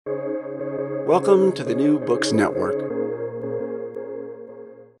Welcome to the New Books Network.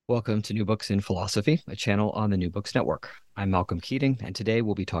 Welcome to New Books in Philosophy, a channel on the New Books Network. I'm Malcolm Keating, and today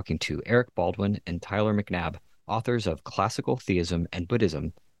we'll be talking to Erik Baldwin and Tyler McNabb, authors of Classical Theism and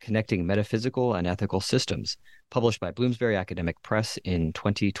Buddhism, Connecting Metaphysical and Ethical Systems, published by Bloomsbury Academic Press in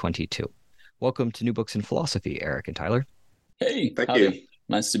 2022. Welcome to New Books in Philosophy, Erik and Tyler. Hey, Thank howdy. you.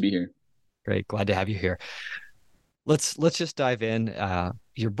 Nice to be here. Great, glad to have you here. Let's just dive in.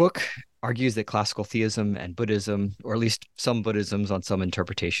 Your book argues that classical theism and Buddhism, or at least some Buddhisms on some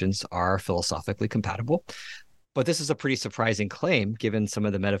interpretations, are philosophically compatible. But this is a pretty surprising claim given some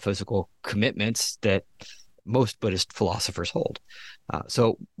of the metaphysical commitments that most Buddhist philosophers hold.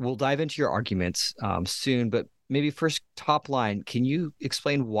 So we'll dive into your arguments soon, but maybe first, top line, can you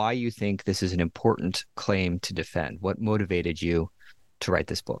explain why you think this is an important claim to defend? What motivated you to write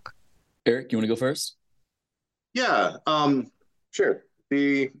this book? Erik, you want to go first? Yeah, sure.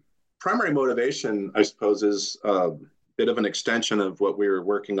 The primary motivation, I suppose, is a bit of an extension of what we were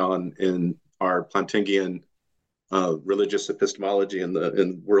working on in our Plantingian religious epistemology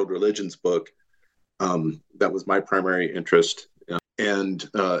in world religions book. That was my primary interest, and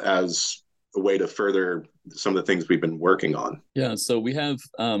as a way to further some of the things we've been working on. Yeah, so we have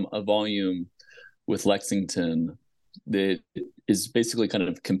a volume with Lexington that is basically kind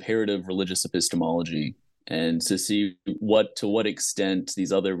of comparative religious epistemology, and to see to what extent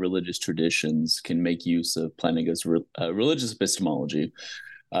these other religious traditions can make use of Plantinga's religious epistemology.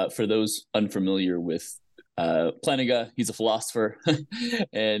 For those unfamiliar with Plantinga, he's a philosopher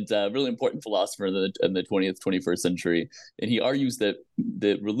and a really important philosopher in the 20th, 21st century. And he argues that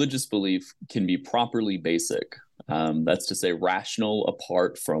religious belief can be properly basic. That's to say, rational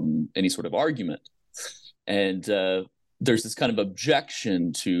apart from any sort of argument. And there's this kind of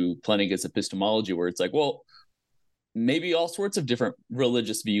objection to Plantinga's epistemology where it's like, well, maybe all sorts of different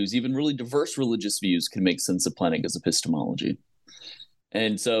religious views, even really diverse religious views, can make sense of Plantinga's epistemology.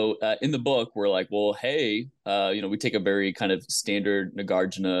 And so in the book, we're like, well, hey, we take a very kind of standard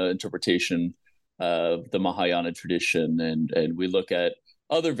Nagarjuna interpretation of the Mahayana tradition, and we look at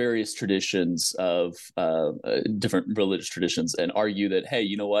other various traditions of different religious traditions and argue that, hey,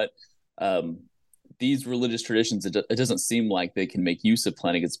 you know what? These religious traditions, it doesn't seem like they can make use of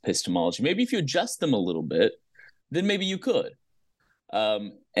Plantinga's epistemology. Maybe if you adjust them a little bit, then maybe you could.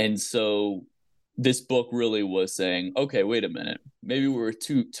 And so this book really was saying, okay, wait a minute. Maybe we were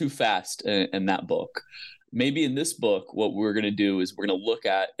too fast in that book. Maybe in this book, what we're going to do is we're going to look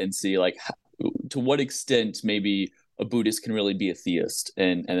at and see like to what extent maybe a Buddhist can really be a theist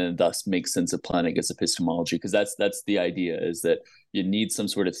and then thus make sense of Plantinga's epistemology. Because that's the idea, is that you need some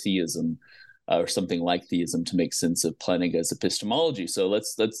sort of theism or something like theism to make sense of Plantinga's epistemology. So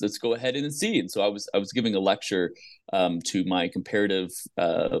let's go ahead and see. And so I was giving a lecture to my comparative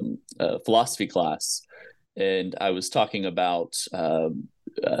philosophy class, and I was talking about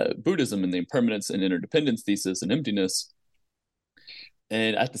Buddhism and the impermanence and interdependence thesis and emptiness.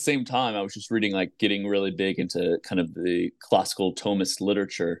 And at the same time, I was just reading, like, getting really big into kind of the classical Thomist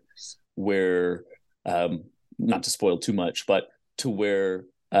literature, where, not to spoil too much, but to where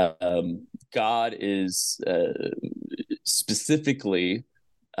God is specifically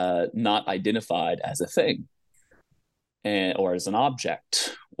not identified as a thing, or as an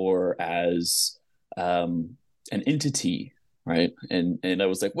object, or as an entity, right? And I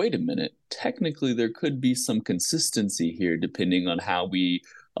was like, wait a minute, technically there could be some consistency here depending on how we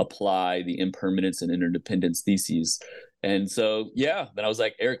apply the impermanence and interdependence theses. And so, yeah, then I was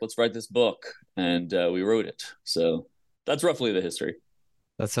like, Erik, let's write this book. And we wrote it. So that's roughly the history.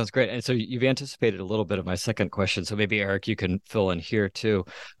 That sounds great. And so you've anticipated a little bit of my second question. So maybe Erik, you can fill in here too,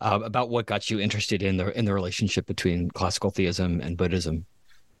 about what got you interested in the relationship between classical theism and Buddhism.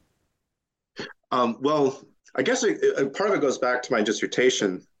 Well, I guess part of it goes back to my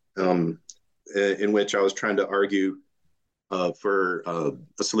dissertation, in which I was trying to argue for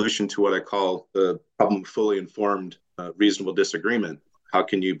a solution to what I call the problem of fully informed reasonable disagreement. How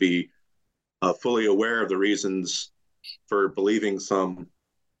can you be fully aware of the reasons for believing some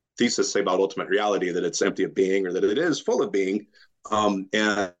thesis, say, about ultimate reality, that it's empty of being or that it is full of being,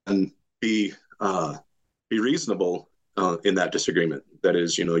 and be reasonable in that disagreement? That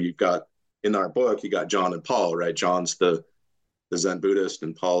is, you've got, in our book, you got John and Paul, right? John's the Zen Buddhist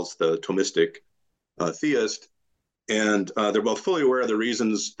and Paul's the Thomistic theist. And they're both fully aware of the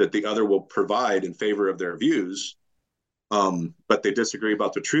reasons that the other will provide in favor of their views, but they disagree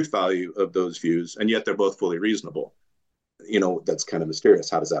about the truth value of those views, and yet they're both fully reasonable. That's kind of mysterious.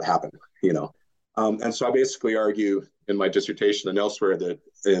 How does that happen? And so I basically argue in my dissertation and elsewhere that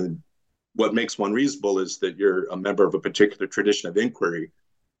what makes one reasonable is that you're a member of a particular tradition of inquiry,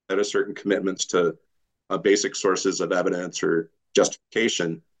 that are certain commitments to basic sources of evidence or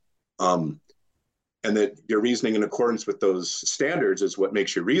justification. And that your reasoning in accordance with those standards is what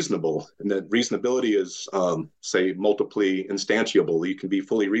makes you reasonable. And that reasonability is, say, multiply instantiable. You can be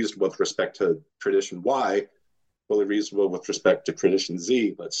fully reasonable with respect to tradition Y, fully reasonable with respect to tradition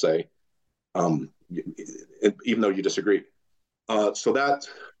Z, let's say, even though you disagree. So that,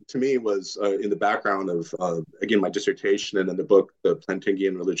 to me, was in the background of, again, my dissertation and in the book, the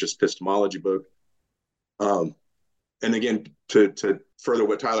Plantingian Religious Epistemology book. And again, to further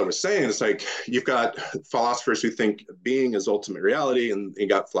what Tyler was saying, it's like you've got philosophers who think being is ultimate reality, and you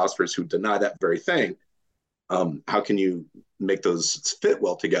got philosophers who deny that very thing. How can you make those fit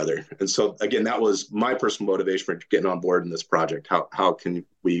well together? And so, again, that was my personal motivation for getting on board in this project. How can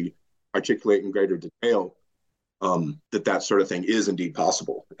we articulate in greater detail that sort of thing is indeed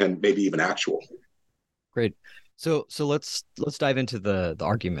possible and maybe even actual? Great. So let's dive into the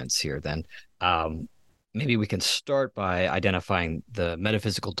arguments here then. Maybe we can start by identifying the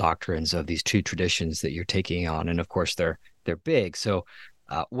metaphysical doctrines of these two traditions that you're taking on, and of course they're big. So,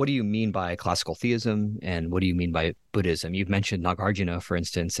 what do you mean by classical theism, and what do you mean by Buddhism? You've mentioned Nagarjuna, for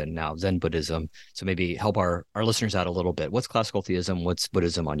instance, and now Zen Buddhism. So maybe help our listeners out a little bit. What's classical theism? What's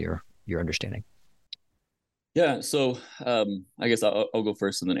Buddhism on your understanding? Yeah, so I guess I'll go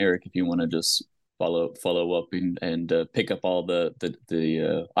first, and then Erik, if you want to just follow up and pick up all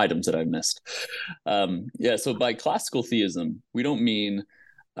the items that I missed. Yeah, so by classical theism, we don't mean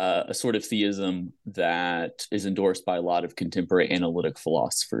a sort of theism that is endorsed by a lot of contemporary analytic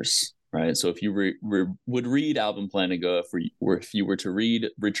philosophers, right? So if you would read Alvin Plantinga, if you were to read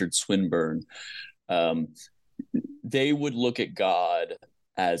Richard Swinburne, they would look at God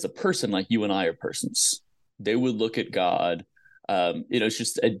as a person like you and I are persons. They would look at God, it's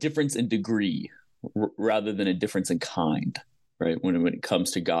just a difference in degree rather than a difference in kind, right? When it comes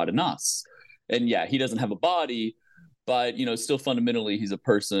to God and us. And yeah, he doesn't have a body, but, still fundamentally he's a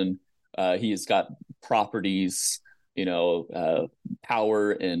person. He has got properties,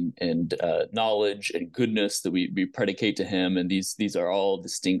 power and knowledge and goodness that we predicate to him. And these are all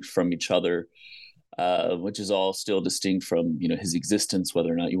distinct from each other, which is all still distinct from, his existence,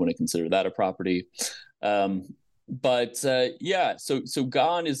 whether or not you want to consider that a property. So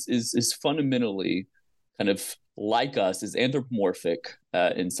God is fundamentally kind of like us, is anthropomorphic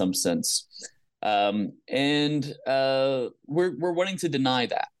in some sense, and we're wanting to deny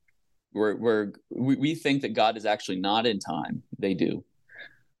that. We think that God is actually not in time. They do.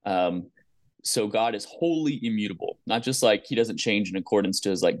 So God is wholly immutable, not just like he doesn't change in accordance to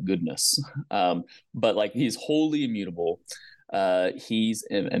his like goodness, but like he's wholly immutable. He's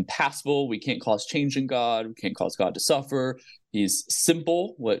impassible. We can't cause change in God. We can't cause God to suffer. He's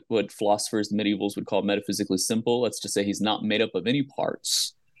simple, what philosophers, the medievals would call metaphysically simple. Let's just say he's not made up of any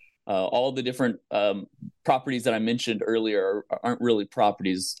parts. All the different properties that I mentioned earlier aren't really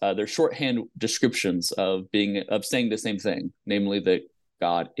properties. They're shorthand descriptions of saying the same thing, namely that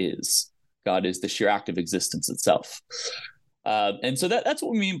God is. God is the sheer act of existence itself. And so that's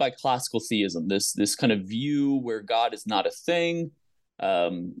what we mean by classical theism, this kind of view where God is not a thing,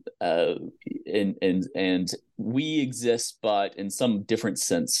 and we exist, but in some different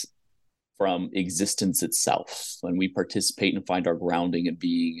sense from existence itself, when we participate and find our grounding and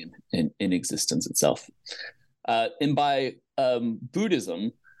being in existence itself. And by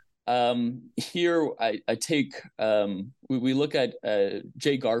Buddhism, here I take we look at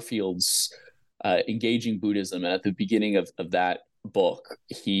Jay Garfield's Engaging Buddhism, and at the beginning of that book,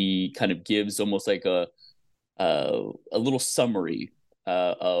 he kind of gives almost like a little summary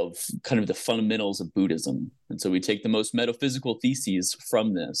of kind of the fundamentals of Buddhism. And so we take the most metaphysical theses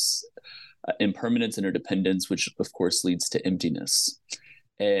from this, impermanence, interdependence, which of course leads to emptiness.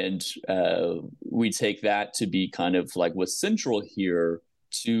 And we take that to be kind of like what's central here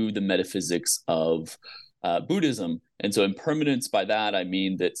to the metaphysics of Buddhism. And so impermanence, by that I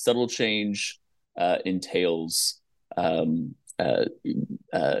mean that subtle change entails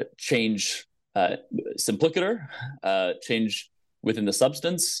change simplicator, change within the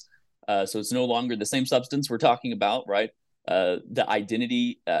substance. So it's no longer the same substance we're talking about, right? The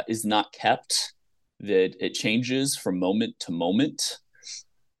identity is not kept, that it changes from moment to moment.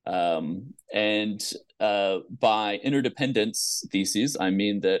 And by interdependence theses, I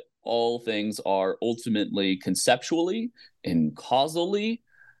mean that all things are ultimately conceptually and causally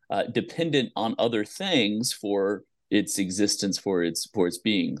dependent on other things for its existence, for its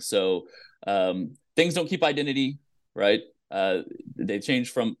being. So things don't keep identity, right? They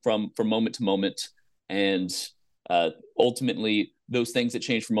change from moment to moment, and ultimately those things that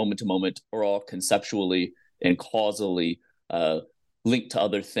change from moment to moment are all conceptually and causally linked to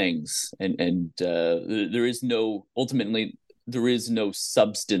other things, and there is no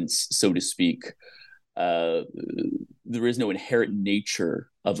substance, so to speak. There is no inherent nature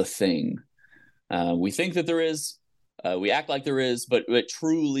of a thing. We think that there is, we act like there is, but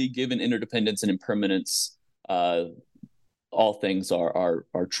truly, given interdependence and impermanence, all things are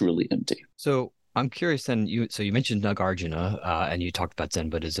truly empty. So I'm curious then, you mentioned Nagarjuna, and you talked about Zen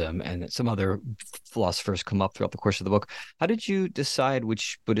Buddhism, and some other philosophers come up throughout the course of the book. How did you decide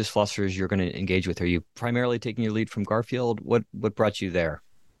which Buddhist philosophers you're going to engage with? Are you primarily taking your lead from Garfield? What brought you there?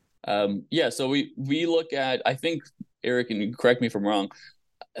 So we look at, I think, Erik, and correct me if I'm wrong,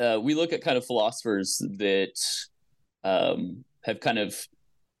 we look at kind of philosophers that have kind of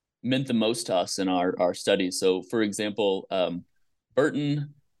meant the most to us in our studies. So, for example,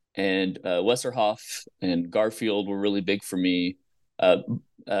 Burton and Westerhoff and Garfield were really big for me. Erik,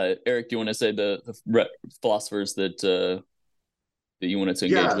 do you want to say the philosophers that you wanted to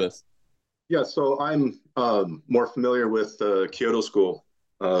engage with? Yeah, so I'm more familiar with the Kyoto school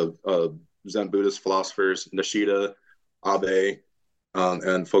of Zen Buddhist philosophers, Nishida, Abe,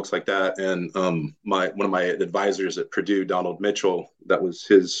 and folks like that. And one of my advisors at Purdue, Donald Mitchell, that was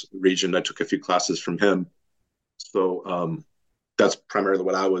his region. I took a few classes from him. So that's primarily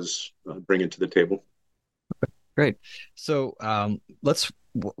what I was bringing to the table. Great. So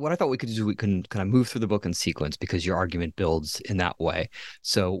what I thought we could do is we can kind of move through the book in sequence, because your argument builds in that way.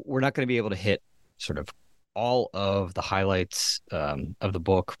 So we're not going to be able to hit sort of all of the highlights of the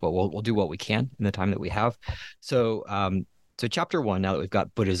book, but we'll do what we can in the time that we have. So chapter 1, now that we've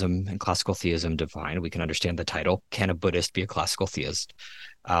got Buddhism and classical theism defined, we can understand the title, Can a Buddhist be a Classical Theist?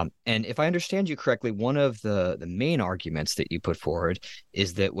 And if I understand you correctly, one of the main arguments that you put forward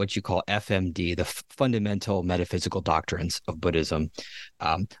is that what you call FMD, the fundamental metaphysical doctrines of Buddhism,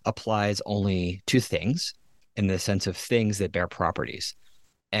 applies only to things, in the sense of things that bear properties.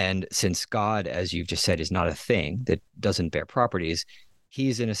 And since God, as you've just said, is not a thing that doesn't bear properties,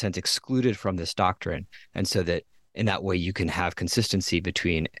 he's in a sense excluded from this doctrine. And so that in that way, you can have consistency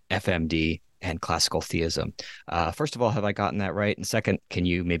between FMD and classical theism. First of all, have I gotten that right? And second, can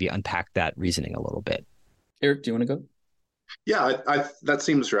you maybe unpack that reasoning a little bit? Erik, do you want to go? Yeah, that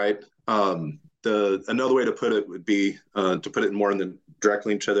seems right. Another way to put it would be to put it more in the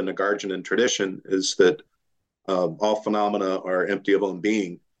directly into the Nagarjunan tradition, is that all phenomena are empty of own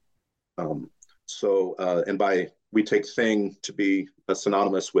being. We take thing to be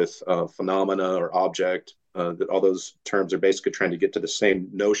synonymous with phenomena or object, that all those terms are basically trying to get to the same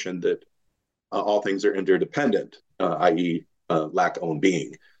notion that all things are interdependent, i.e. Lack own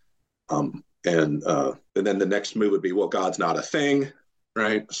being. And then the next move would be, well, God's not a thing,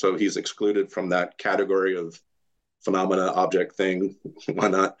 right? So he's excluded from that category of phenomena, object, thing. Why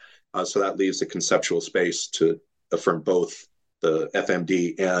not? So that leaves the conceptual space to affirm both the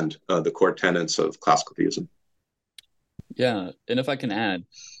FMD and the core tenets of classical theism. Yeah, and if I can add,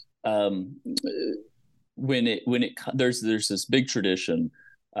 there's this big tradition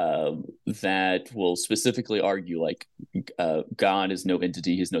that will specifically argue like God is no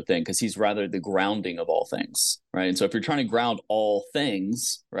entity, he's no thing, because he's rather the grounding of all things, right? And so if you're trying to ground all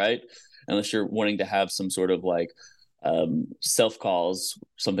things, right, unless you're wanting to have some sort of like self-cause,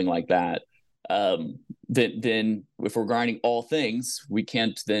 something like that, then if we're grounding all things, we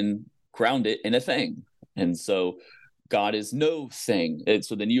can't then ground it in a thing. And so God is no thing.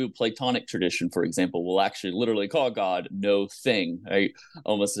 So the Neoplatonic tradition, for example, will actually literally call God no thing, right?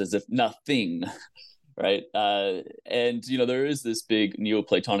 Almost as if nothing, right? And, there is this big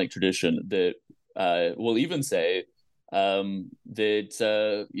Neoplatonic tradition that will even say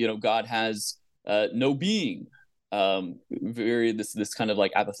that, God has no being, this kind of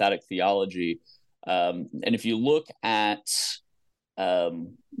like apophatic theology. And if you look at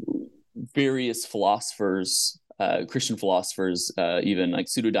various philosophers, Christian philosophers, even like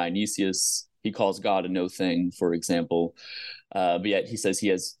Pseudo-Dionysius, he calls God a no thing, for example. But yet he says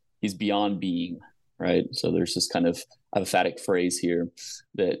he's beyond being, right? So there's this kind of apophatic phrase here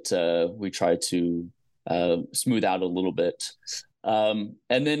that we try to smooth out a little bit. And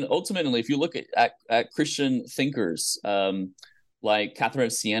then ultimately, if you look at Christian thinkers like Catherine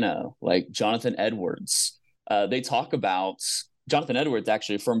of Siena, like Jonathan Edwards, they talk about, Jonathan Edwards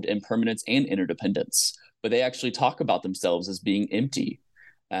actually affirmed impermanence and interdependence, but they actually talk about themselves as being empty,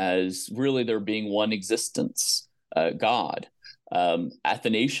 as really there being one existence, God. Saint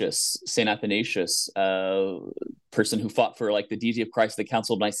Athanasius, person who fought for like the deity of Christ at the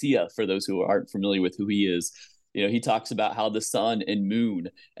Council of Nicaea, for those who aren't familiar with who he is, he talks about how the sun and moon,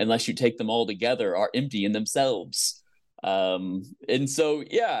 unless you take them all together, are empty in themselves. And so,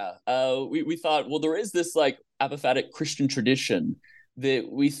 we thought, well, there is this like apophatic Christian tradition that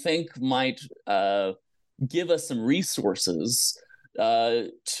we think might give us some resources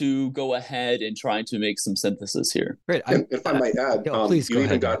to go ahead and try to make some synthesis here. Great. If I might add, please you go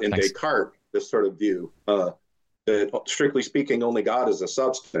even ahead, got in Thanks. Descartes this sort of view that, strictly speaking, only God is a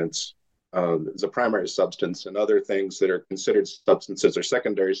substance, is a primary substance, and other things that are considered substances or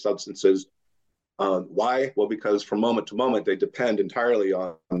secondary substances. Why? Well, because from moment to moment, they depend entirely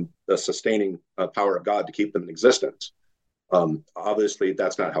on the sustaining power of God to keep them in existence. Obviously,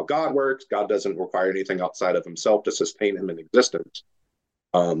 that's not how God works. God doesn't require anything outside of himself to sustain him in existence.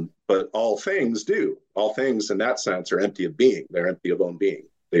 But all things do. All things in that sense are empty of being. They're empty of own being.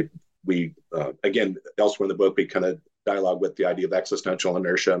 Again, elsewhere in the book, we kind of dialogue with the idea of existential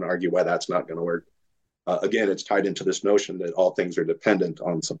inertia and argue why that's not going to work. Again, it's tied into this notion that all things are dependent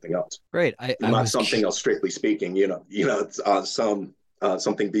on something else. Right. Not something else, strictly speaking. It's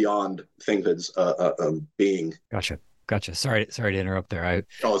something beyond thing that's being. Gotcha. Sorry to interrupt there. I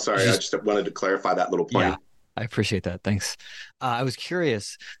just wanted to clarify that little point. Yeah, I appreciate that. Thanks. I was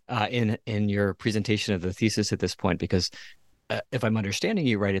curious in your presentation of the thesis at this point, because if I'm understanding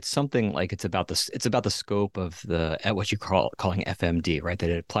you right, it's something like it's about the scope of what you calling FMD, right?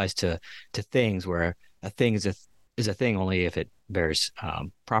 That it applies to things, where a thing is a thing only if it bears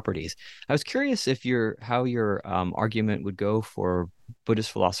properties. I was curious how your argument would go for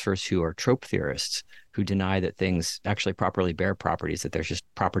Buddhist philosophers who are trope theorists, who deny that things actually properly bear properties, that there's just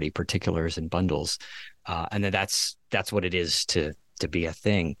property particulars and bundles, and that's what it is to be a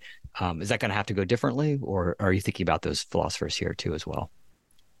thing. Is that going to have to go differently, or are you thinking about those philosophers here too as well?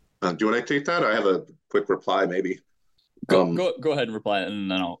 Do you want to take that? I have a quick reply, maybe. Go ahead and reply,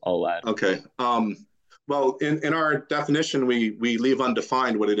 and then I'll add. Okay. Well, in our definition, we leave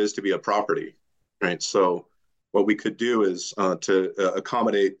undefined what it is to be a property, right? So what we could do is to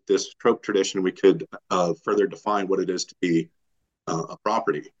accommodate this trope tradition, we could further define what it is to be a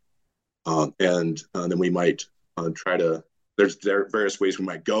property. And then we might try to, there are various ways we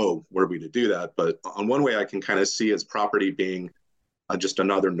might go were we to do that. But on one way I can kind of see as property being just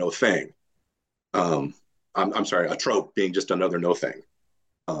another no thing. I'm sorry, a trope being just another no thing.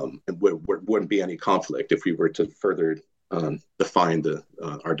 It wouldn't be any conflict if we were to further define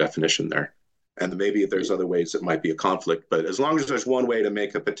our definition there. And maybe there's other ways it might be a conflict, but as long as there's one way to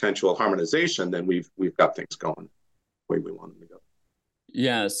make a potential harmonization, then we've got things going the way we want them to go.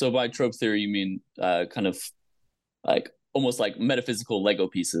 Yeah. So by trope theory, you mean kind of like almost like metaphysical Lego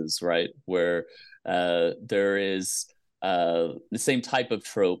pieces, right? Where there is the same type of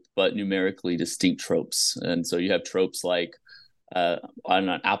trope, but numerically distinct tropes. And so you have tropes like on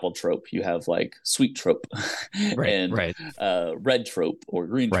an apple trope, you have like sweet trope, and red trope or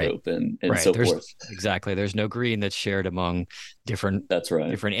green trope, and so forth. Exactly. There's no green that's shared among different. That's right.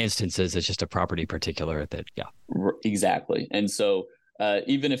 Different instances. It's just a property particular that. Yeah. Exactly. And so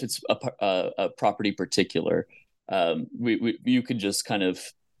even if it's a property particular, you could just kind of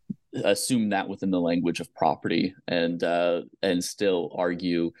assume that within the language of property, and still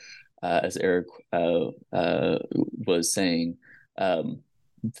argue, as Erik was saying.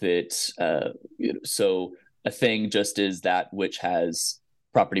 So a thing just is that which has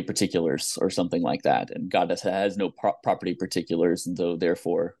property particulars or something like that, and God has no property particulars, and so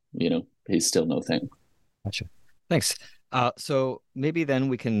therefore, he's still no thing. Gotcha. Thanks. So maybe then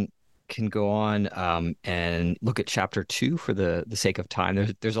we can go on and look at chapter 2 for the sake of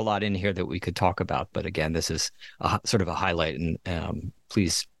time. There's a lot in here that we could talk about, but again, this is sort of a highlight, and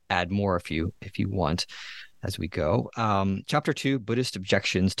please add more if you want as we go. Chapter 2, Buddhist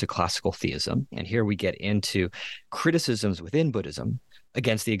objections to classical theism. And here we get into criticisms within Buddhism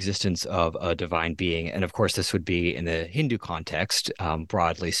against the existence of a divine being. And of course, this would be in the Hindu context,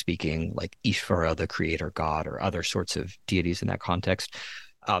 broadly speaking, like Ishvara, the creator god, or other sorts of deities in that context.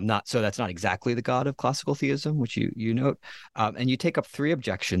 So that's not exactly the God of classical theism, which you note. And you take up 3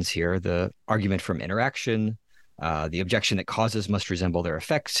 objections here: the argument from interaction, the objection that causes must resemble their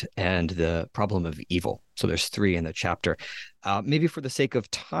effect, and the problem of evil. So there's 3 in the chapter. Maybe for the sake of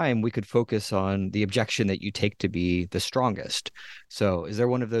time, we could focus on the objection that you take to be the strongest. So is there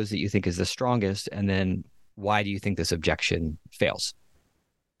one of those that you think is the strongest? And then why do you think this objection fails?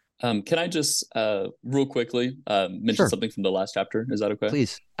 Can I just real quickly mention something from the last chapter? Is that okay?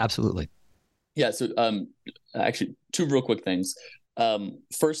 Please. Absolutely. Yeah. So actually 2 real quick things.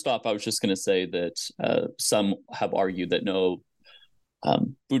 First off, I was just going to say that some have argued that no,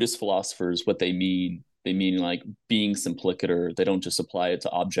 Buddhist philosophers, what they mean like being simplicator. They don't just apply it to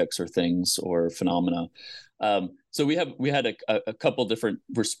objects or things or phenomena. So we had a couple different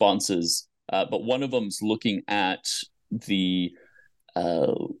responses, but one of them's looking at the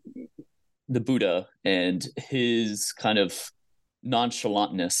Buddha and his kind of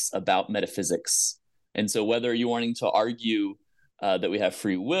nonchalantness about metaphysics. And so whether you're wanting to argue that we have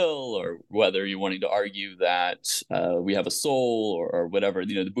free will, or whether you're wanting to argue that we have a soul, or whatever,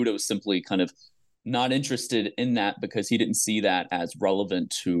 the Buddha was simply kind of not interested in that because he didn't see that as relevant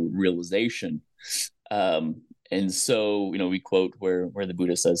to realization. And so, we quote where the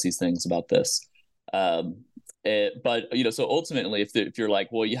Buddha says these things about this. But so ultimately, if you're like,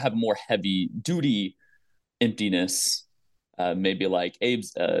 well, you have more heavy duty emptiness, maybe like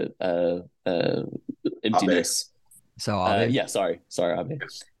Abe's emptiness. Abe. So Abe? Yeah, sorry, Abe.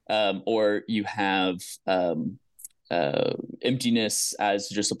 Or you have emptiness as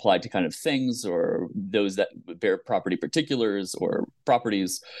just applied to kind of things, or those that bear property particulars or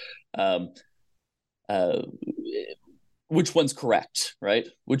properties. Which one's correct, right?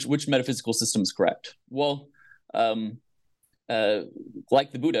 Which metaphysical system is correct? Well, like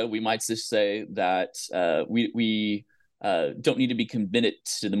the Buddha, we might just say that we don't need to be committed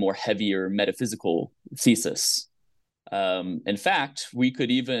to the more heavier metaphysical thesis. In fact, we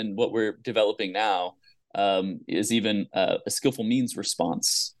could even, what we're developing now is even a skillful means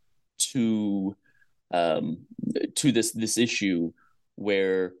response to this issue,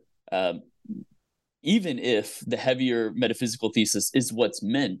 where even if the heavier metaphysical thesis is what's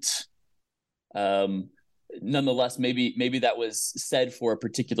meant, nonetheless, maybe that was said for a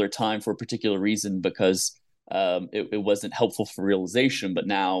particular time, for a particular reason, because it wasn't helpful for realization. But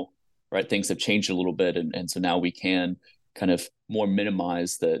now, right, things have changed a little bit, and so now we can kind of more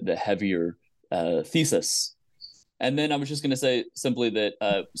minimize the heavier thesis. And then I was just going to say simply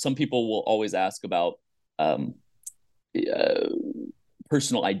that some people will always ask about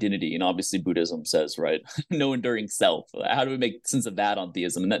personal identity, and obviously Buddhism says, right, no enduring self. How do we make sense of that on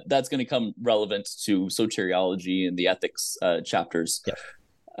theism? And that's going to come relevant to soteriology and the ethics chapters. Yeah.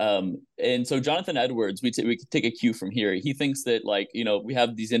 And so Jonathan Edwards, we could take a cue from here. He thinks that, like, we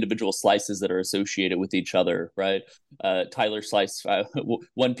have these individual slices that are associated with each other, right? Tyler slice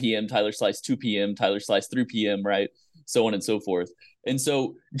 1 p.m., Tyler slice 2 p.m., Tyler slice 3 p.m., right? So on and so forth. And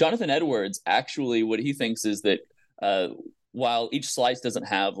so Jonathan Edwards, actually, what he thinks is that while each slice doesn't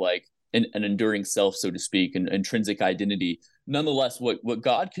have like an enduring self, so to speak, an intrinsic identity, nonetheless, what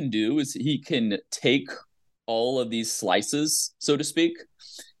God can do is he can take all of these slices, so to speak,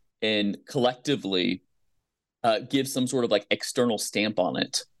 and collectively give some sort of like external stamp on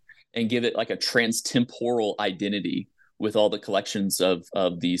it, and give it like a trans-temporal identity with all the collections of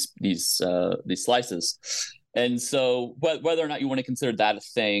these slices. And so whether or not you want to consider that a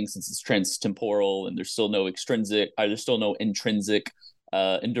thing, since it's trans-temporal and there's still no intrinsic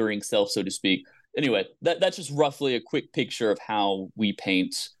enduring self, so to speak. Anyway, that's just roughly a quick picture of how we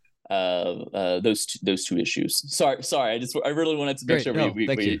paint those two issues. Sorry. I really wanted to make sure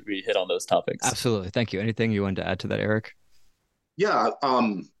we hit on those topics. Absolutely. Thank you. Anything you wanted to add to that, Erik? Yeah.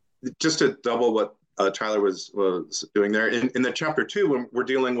 Just to double what Tyler was doing there in the chapter 2, when we're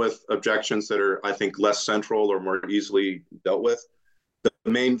dealing with objections that are, I think, less central or more easily dealt with. The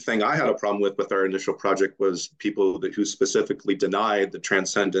main thing I had a problem with our initial project was people who specifically denied the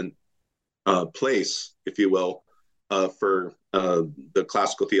transcendent place, if you will, for the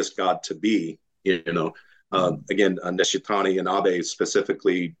classical theist God to be. Again, Nishitani and Abe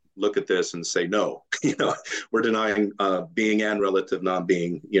specifically look at this and say, no, we're denying being and relative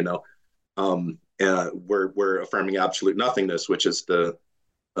non-being. We're affirming absolute nothingness, which is the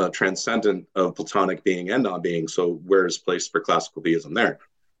transcendent of Platonic being and non-being. So where's place for classical theism there?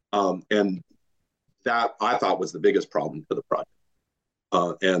 And that, I thought, was the biggest problem for the project.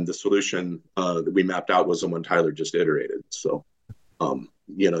 And the solution that we mapped out was the one Tyler just iterated. So,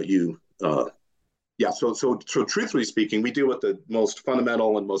 so truthfully speaking, we deal with the most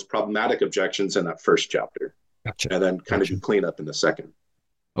fundamental and most problematic objections in that first chapter. Gotcha. And then kind of do cleanup in the second.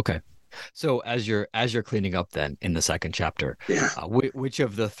 Okay. So as you're cleaning up then in the second chapter, yeah. Which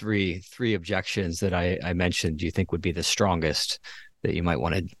of the three objections that I mentioned do you think would be the strongest that you might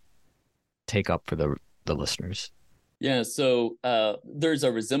want to take up for the listeners? Yeah, so there's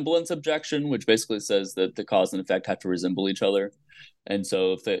a resemblance objection, which basically says that the cause and effect have to resemble each other. And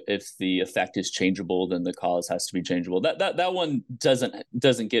so if the effect is changeable, then the cause has to be changeable. That one doesn't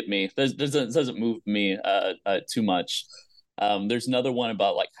get me. Doesn't move me too much. There's another one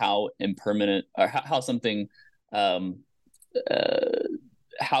about like how impermanent, or how something, how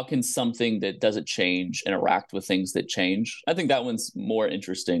can something that doesn't change interact with things that change? I think that one's more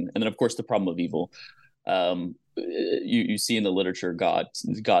interesting. And then, of course, the problem of evil. You see in the literature, God's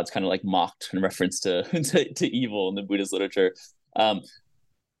kind of like mocked in reference to evil in the Buddhist literature.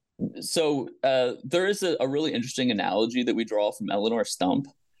 So there is a really interesting analogy that we draw from Eleanor Stump,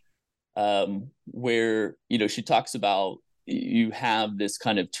 where she talks about you have this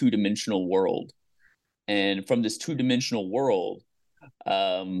kind of two-dimensional world. And from this two-dimensional world,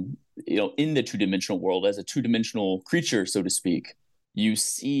 in the two-dimensional world, as a two-dimensional creature, so to speak, you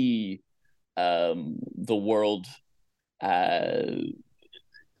see the world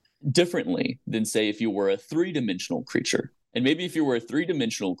differently than, say, if you were a three-dimensional creature. And maybe if you were a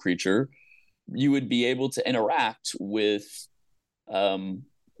three-dimensional creature, you would be able to interact with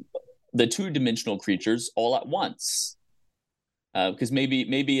the two-dimensional creatures all at once. Because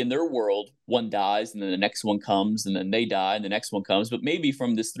maybe in their world, one dies and then the next one comes and then they die and the next one comes. But maybe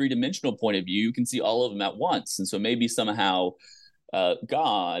from this three-dimensional point of view, you can see all of them at once. And so maybe somehow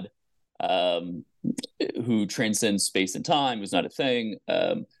God, who transcends space and time, who's not a thing,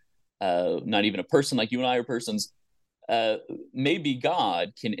 not even a person like you and I are persons, maybe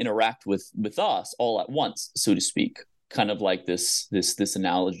God can interact with us all at once, so to speak. Kind of like this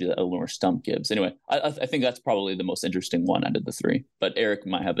analogy that Eleanor Stump gives. Anyway, I think that's probably the most interesting one out of the three. But Erik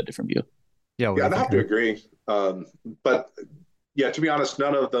might have a different view. Yeah, I'd have to agree. But yeah, to be honest,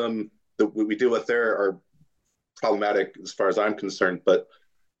 none of them that we deal with there are problematic as far as I'm concerned. But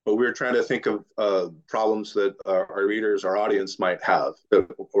we're trying to think of problems that our readers, our audience might have,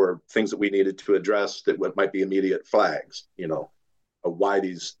 or things that we needed to address that might be immediate flags. Why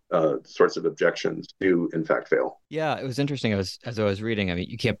these sorts of objections do in fact fail. Yeah, it was interesting. As I was reading, I mean,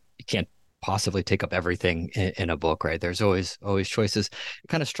 you can't possibly take up everything in a book, right? There's always choices. It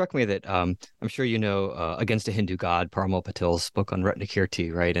kind of struck me that I'm sure Against a Hindu God, Parimal Patil's book on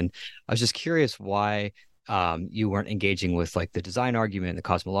Ratnakirti, right? And I was just curious why you weren't engaging with like the design argument, the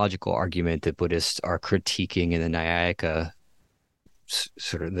cosmological argument that Buddhists are critiquing in the Nyayika,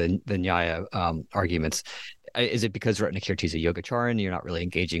 sort of the Nyaya arguments. Is it because Ratnakirti is a Yogacharan, you're not really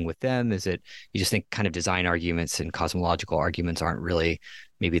engaging with them? Is it you just think kind of design arguments and cosmological arguments aren't really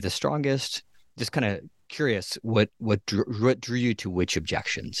maybe the strongest? Just kind of curious what drew you to which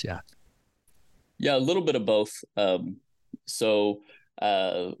objections? Yeah, a little bit of both. So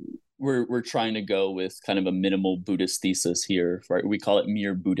we're trying to go with kind of a minimal Buddhist thesis here, right? We call it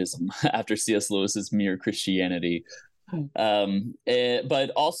mere Buddhism after C.S. Lewis's Mere Christianity. But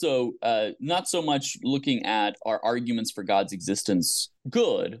also not so much looking at are arguments for God's existence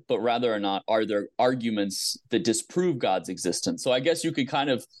good, but rather or not are there arguments that disprove God's existence. So I guess you could kind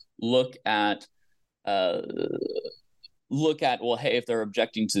of look at well, hey, if they're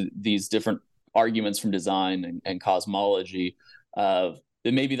objecting to these different arguments from design and cosmology, then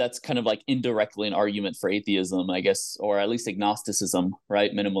maybe that's kind of like indirectly an argument for atheism, I guess, or at least agnosticism,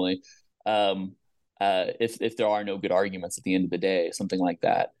 right? Minimally. If there are no good arguments at the end of the day, something like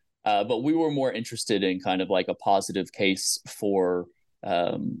that. But we were more interested in kind of like a positive case for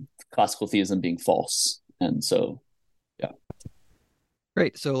classical theism being false. And so, yeah.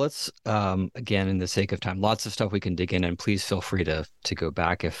 Great. So let's, again, in the sake of time, lots of stuff we can dig in, and please feel free to go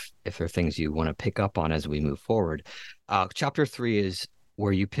back if there are things you want to pick up on as we move forward. Chapter 3 is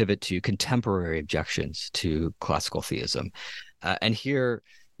where you pivot to contemporary objections to classical theism. And here,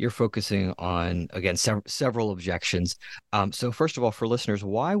 you're focusing on, again, several objections. So first of all, for listeners,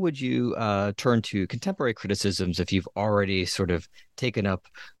 why would you turn to contemporary criticisms if you've already sort of taken up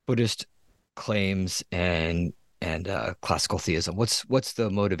Buddhist claims and classical theism? What's the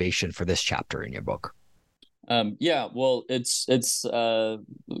motivation for this chapter in your book? Well, it's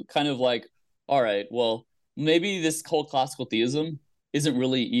kind of like, all right, well, maybe this whole classical theism isn't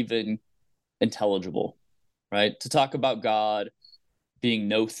really even intelligible, right? To talk about God being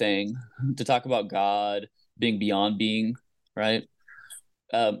no thing, to talk about God being beyond being, right?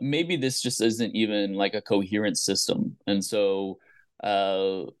 Maybe this just isn't even like a coherent system. And so,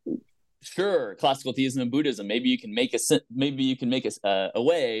 sure, classical theism and Buddhism, maybe you can make a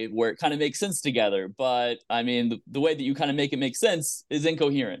way where it kind of makes sense together. But I mean, the way that you kind of make it make sense is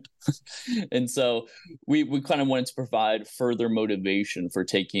incoherent. And so we kind of wanted to provide further motivation for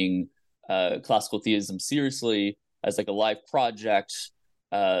taking classical theism seriously as like a life project,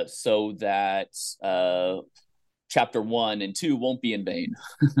 so that chapter 1 and 2 won't be in vain.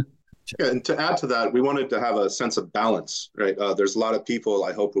 Yeah, and to add to that, we wanted to have a sense of balance, right? There's a lot of people,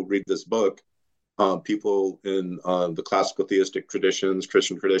 I hope, who read this book, people in the classical theistic traditions,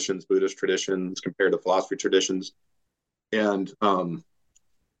 Christian traditions, Buddhist traditions, comparative philosophy traditions, and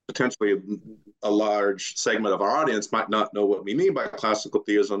potentially a large segment of our audience might not know what we mean by classical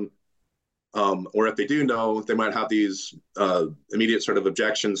theism. Or if they do know, they might have these immediate sort of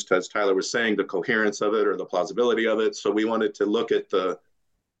objections to, as Tyler was saying, the coherence of it or the plausibility of it. So we wanted to look at the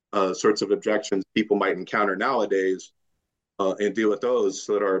sorts of objections people might encounter nowadays and deal with those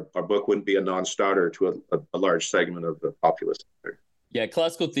so that our book wouldn't be a non-starter to a large segment of the populace. Yeah,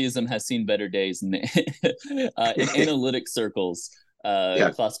 classical theism has seen better days in analytic circles.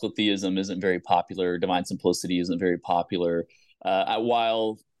 Yeah. Classical theism isn't very popular. Divine simplicity isn't very popular.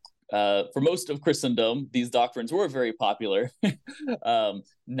 While for most of Christendom, these doctrines were very popular.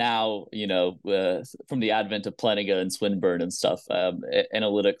 Now, from the advent of Plantinga and Swinburne and stuff,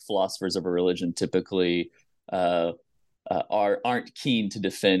 analytic philosophers of a religion typically aren't keen to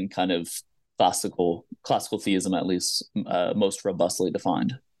defend kind of classical theism, at least most robustly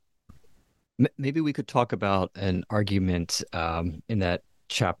defined. Maybe we could talk about an argument in that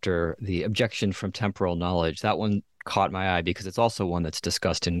chapter, the objection from temporal knowledge. That one caught my eye because it's also one that's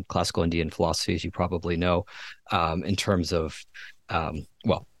discussed in classical Indian philosophy, as you probably know, in terms of,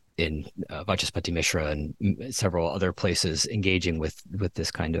 in Vachaspati Mishra and several other places engaging with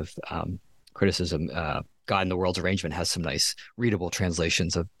this kind of criticism. God and the World's Arrangement has some nice readable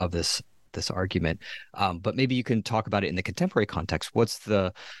translations of this argument, but maybe you can talk about it in the contemporary context. What's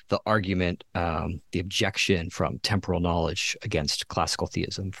the argument, the objection from temporal knowledge against classical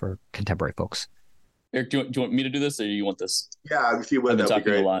theism for contemporary folks? Erik, do you want me to do this, or do you want this? Yeah, if you would, that'd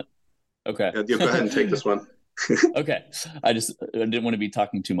be great. A lot. Okay. Yeah, go ahead and take this one. Okay. I didn't want to be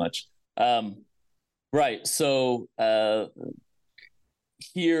talking too much. Right. So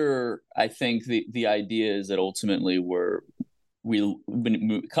here, I think the idea is that ultimately when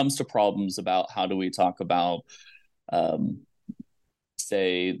it comes to problems about how do we talk about,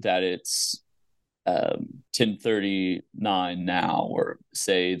 say that it's 1039 now, or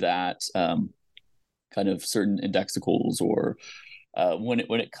say that kind of certain indexicals, or when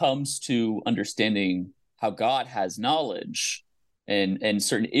it comes to understanding how God has knowledge and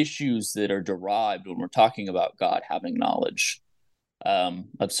certain issues that are derived when we're talking about God having knowledge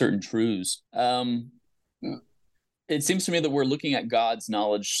of certain truths. It seems to me that we're looking at God's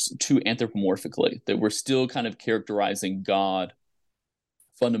knowledge too anthropomorphically, that we're still kind of characterizing God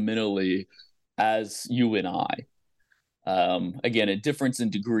fundamentally as you and I. Again, a difference in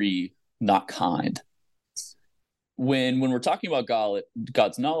degree, not kind. When we're talking about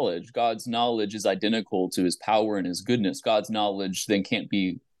God's knowledge is identical to his power and his goodness. God's knowledge then can't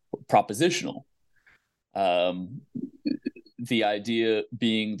be propositional. The idea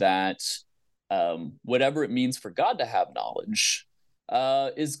being that whatever it means for God to have knowledge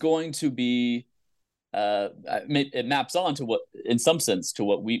is going to be, it maps on to what, in some sense, to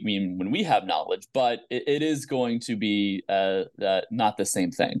what we mean when we have knowledge, but it is going to be not the same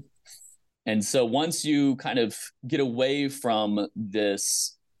thing. And so once you kind of get away from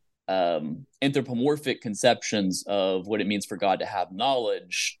this anthropomorphic conceptions of what it means for God to have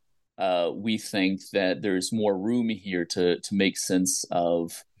knowledge, we think that there's more room here to make sense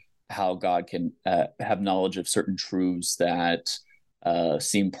of how God can have knowledge of certain truths that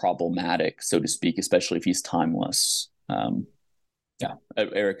seem problematic, so to speak, especially if he's timeless. Yeah.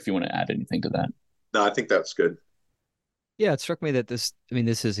 Erik, if you want to add anything to that. No, I think that's good. Yeah, it struck me that this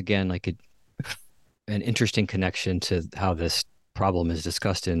is, again, like an interesting connection to how this problem is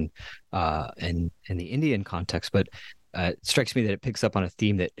discussed in the Indian context, but it strikes me that it picks up on a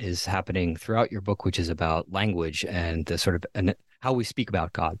theme that is happening throughout your book, which is about language and the sort of and how we speak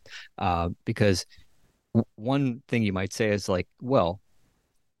about God. Because one thing you might say is like, well,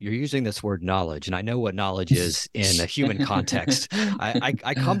 you're using this word knowledge, and I know what knowledge is in a human context.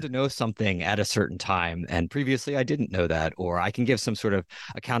 I come to know something at a certain time, and previously I didn't know that, or I can give some sort of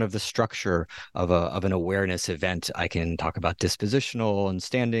account of the structure of an awareness event. I can talk about dispositional and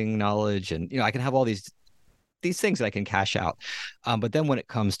standing knowledge, and I can have all these things that I can cash out. But then when it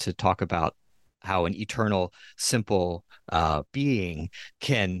comes to talk about how an eternal, simple being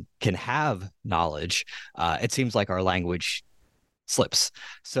can have knowledge, it seems like our language slips.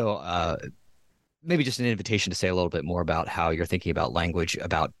 So maybe just an invitation to say a little bit more about how you're thinking about language,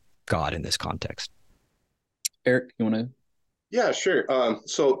 about God in this context. Erik, you want to? Yeah, sure.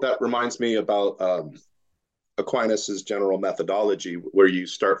 So that reminds me about Aquinas's general methodology, where you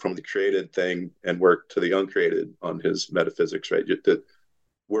start from the created thing and work to the uncreated on his metaphysics, right? That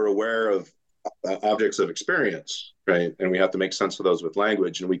we're aware of objects of experience, right? And we have to make sense of those with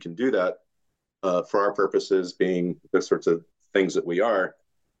language, and we can do that for our purposes, being the sorts of things that we are.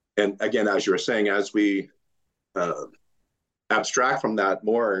 And again, as you were saying, as we abstract from that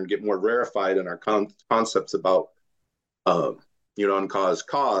more and get more rarefied in our concepts about uncaused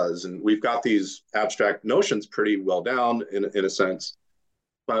cause, and we've got these abstract notions pretty well down in a sense.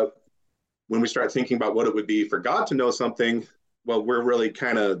 But when we start thinking about what it would be for God to know something, well, we're really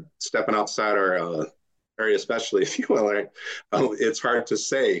kind of stepping outside our area, especially, if you will. Right? It's hard to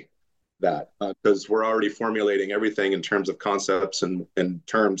say that because we're already formulating everything in terms of concepts and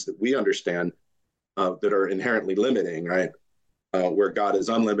terms that we understand that are inherently limiting, right? where God is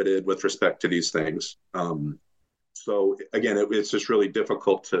unlimited with respect to these things. So again, it's just really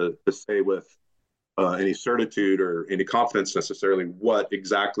difficult to say with any certitude or any confidence necessarily what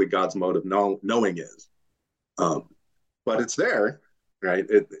exactly God's mode of knowing is. But it's there, right?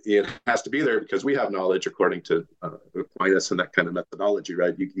 It has to be there because we have knowledge according to Aquinas and that kind of methodology,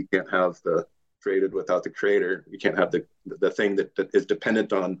 right? You can't have the created without the creator. You can't have the thing that is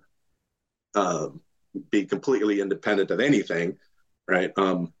dependent on be completely independent of anything, right?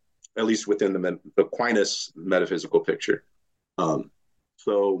 At least within the Aquinas metaphysical picture.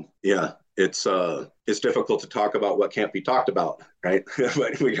 So yeah, it's difficult to talk about what can't be talked about, right?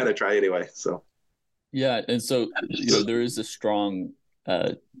 But we got to try anyway. So yeah, and so there is a strong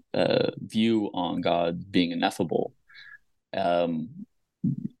view on God being ineffable,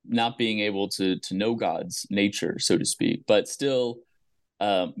 not being able to know God's nature, so to speak, but still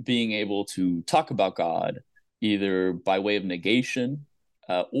being able to talk about God either by way of negation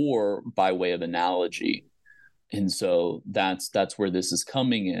or by way of analogy. And so that's where this is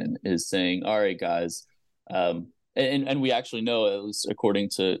coming in, is saying, all right, guys, and we actually know, at least according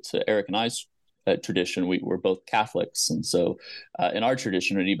to Erik and I's tradition, we're both Catholics, and so in our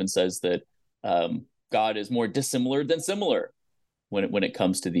tradition, it even says that God is more dissimilar than similar when it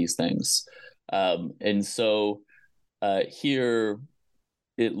comes to these things, and so here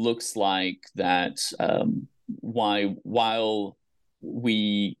it looks like that while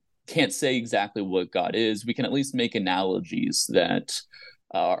we can't say exactly what God is, we can at least make analogies that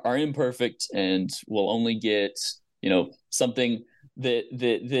are imperfect and will only get something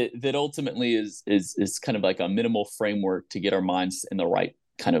that ultimately is kind of like a minimal framework to get our minds in the right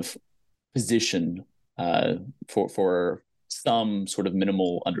kind of position for some sort of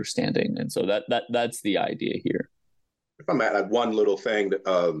minimal understanding. And so that's the idea here. If I might add one little thing that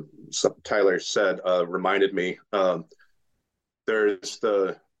Tyler said reminded me. There's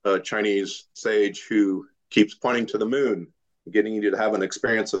the Chinese sage who keeps pointing to the moon, getting you to have an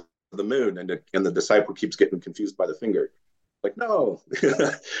experience of the moon, and the disciple keeps getting confused by the finger. Like, no,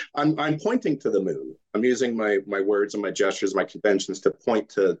 I'm pointing to the moon. I'm using my words and my gestures, my conventions to point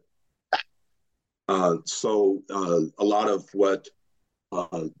to that. So a lot of what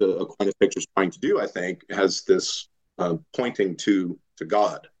the Aquinas picture is trying to do, I think, has this pointing to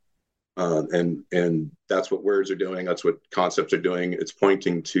God. And that's what words are doing. That's what concepts are doing. It's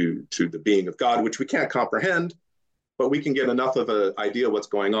pointing to the being of God, which we can't comprehend, but we can get enough of an idea what's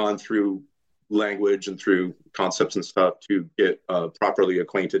going on through language and through concepts and stuff to get properly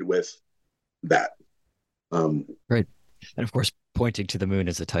acquainted with that. Right. And of course, Pointing to the Moon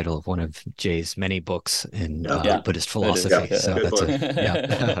is the title of one of Jay's many books in Buddhist philosophy. So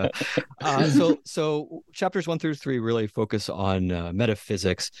that's so chapters 1 through 3 really focus on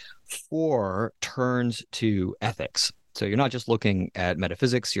metaphysics. 4 turns to ethics. So you're not just looking at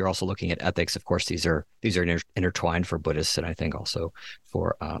metaphysics, you're also looking at ethics. Of course, these are intertwined for Buddhists, and I think also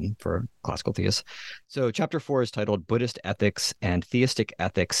for classical theists. So chapter 4 is titled Buddhist Ethics and Theistic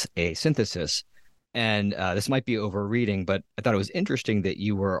Ethics, a Synthesis. And this might be overreading, but I thought it was interesting that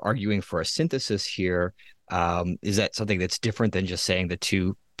you were arguing for a synthesis here. Is that something that's different than just saying the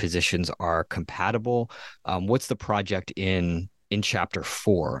two positions are compatible? What's the project in chapter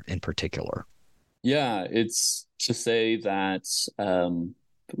 4 in particular? Yeah, it's to say that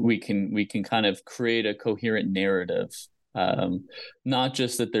we can kind of create a coherent narrative, not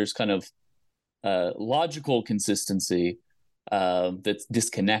just that there's kind of logical consistency that's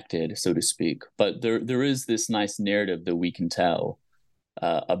disconnected, so to speak, but there is this nice narrative that we can tell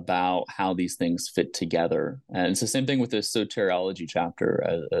about how these things fit together. And it's the same thing with the soteriology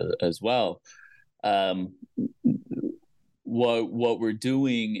chapter as well. What we're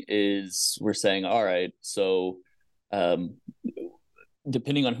doing is we're saying, all right, so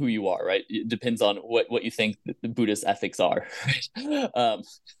depending on who you are, right? It depends on what you think the Buddhist ethics are, right?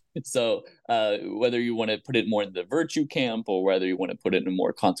 So whether you want to put it more in the virtue camp, or whether you want to put it in a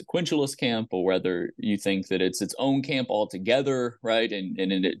more consequentialist camp, or whether you think that it's its own camp altogether, right? And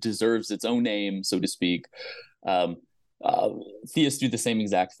it deserves its own name, so to speak. Theists do the same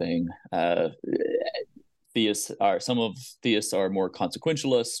exact thing. Some theists are more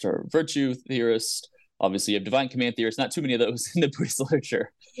consequentialist or virtue theorists. Obviously, you have divine command theorists. Not too many of those in the Buddhist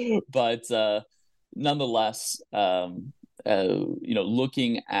literature, but nonetheless.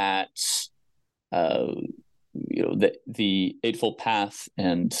 Looking at the Eightfold Path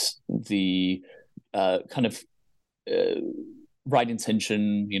and the kind of right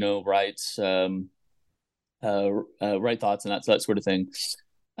intention, right thoughts and that sort of thing,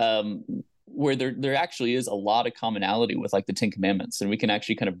 where there actually is a lot of commonality with like the Ten Commandments, and we can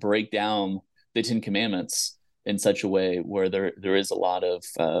actually kind of break down the Ten Commandments in such a way where there is a lot of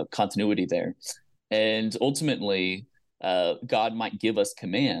continuity there. And ultimately, God might give us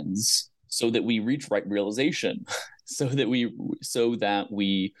commands so that we reach right realization, so that we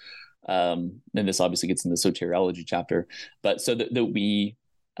and this obviously gets in the soteriology chapter, but so that we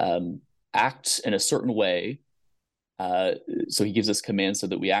act in a certain way. So he gives us commands so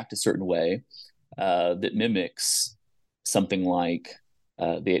that we act a certain way that mimics something like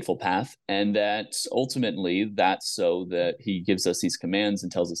the Eightfold Path, and that ultimately that's so that he gives us these commands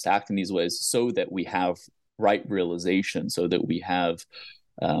and tells us to act in these ways so that we have right realization, so that we have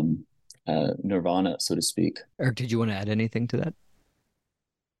nirvana, so to speak. Eric, did you want to add anything to that?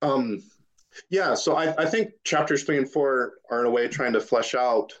 Yeah, so I think chapters 3 and 4 are in a way trying to flesh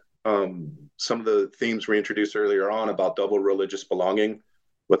out some of the themes we introduced earlier on about double religious belonging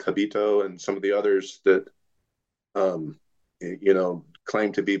with Habito and some of the others that,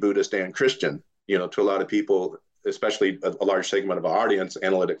 claim to be Buddhist and Christian. To a lot of people, especially a large segment of our audience,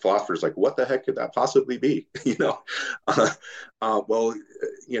 analytic philosophers, like, what the heck could that possibly be? Here's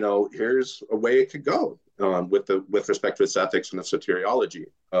a way it could go with respect to its ethics and its soteriology,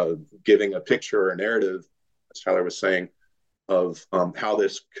 giving a picture or a narrative, as Tyler was saying, of how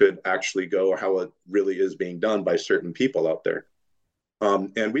this could actually go or how it really is being done by certain people out there.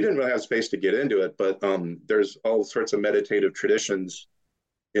 And we didn't really have space to get into it, but there's all sorts of meditative traditions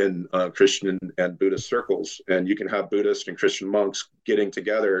in Christian and Buddhist circles. And you can have Buddhist and Christian monks getting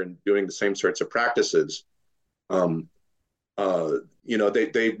together and doing the same sorts of practices. They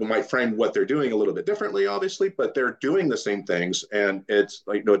might frame what they're doing a little bit differently, obviously, but they're doing the same things. And it's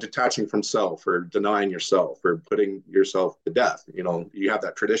like, detaching from self or denying yourself or putting yourself to death. You have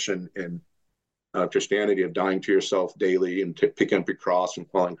that tradition in Christianity of dying to yourself daily and picking up your cross and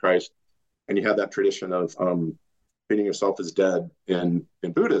following Christ. And you have that tradition of treating yourself as dead in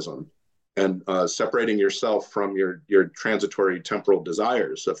Buddhism, and separating yourself from your transitory temporal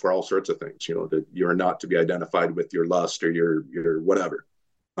desires for all sorts of things, that you're not to be identified with your lust or your whatever,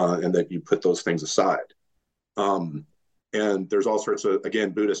 and that you put those things aside. And there's all sorts of,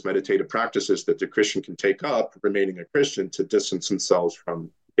 again, Buddhist meditative practices that the Christian can take up, remaining a Christian, to distance themselves from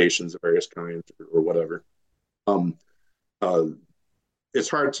patients of various kinds or whatever. It's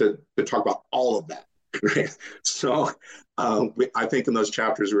hard to talk about all of that. Right? So I think in those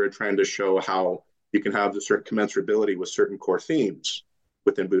chapters we were trying to show how you can have a certain commensurability with certain core themes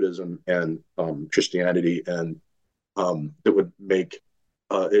within Buddhism and Christianity, and that would make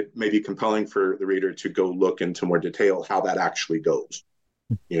it may be compelling for the reader to go look into more detail how that actually goes.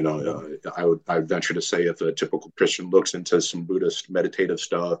 I would venture to say if a typical Christian looks into some Buddhist meditative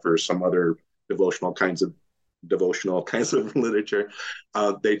stuff or some other devotional kinds of literature,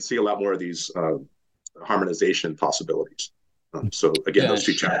 they'd see a lot more of these harmonization possibilities. So again, those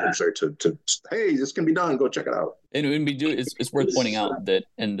two chapters are to hey, this can be done. Go check it out. And when we do, it's worth pointing out that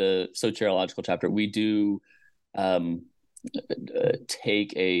in the soteriological chapter, we do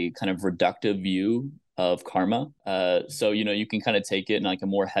take a kind of reductive view of karma. So you can kind of take it in like a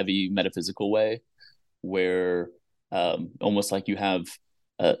more heavy metaphysical way, where almost like you have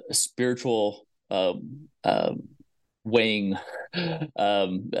a spiritual weighing.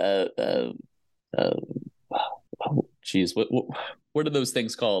 What are those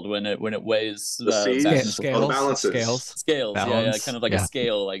things called when it weighs scales? Scales. Balance. Yeah, kind of like a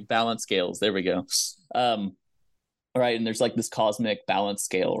scale, like balance scales. There we go. Right, and there's like this cosmic balance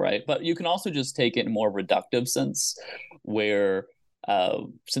scale, right? But you can also just take it in a more reductive sense, where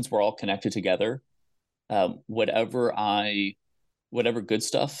since we're all connected together, whatever good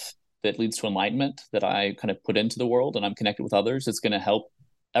stuff that leads to enlightenment that I kind of put into the world and I'm connected with others, it's going to help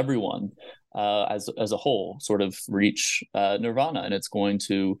everyone as a whole sort of reach nirvana, and it's going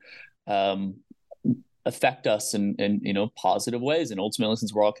to affect us in positive ways. And ultimately,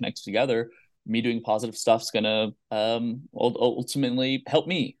 since we're all connected together, me doing positive stuff is going to ultimately help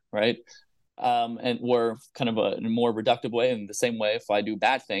me, right? And we're kind of in a more reductive way. In the same way, if I do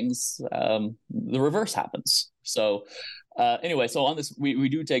bad things, the reverse happens. So anyway, so on this, we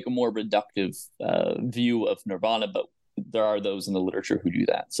do take a more reductive view of nirvana, but there are those in the literature who do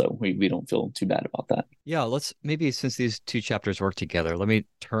that. So we don't feel too bad about that. Yeah, let's maybe, since these two chapters work together, let me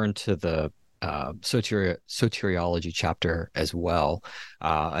turn to the soteriology chapter as well.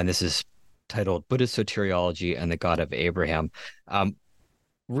 And this is titled Buddhist Soteriology and the God of Abraham.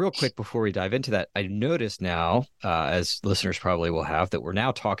 Real quick before we dive into that, I noticed now, as listeners probably will have, that we're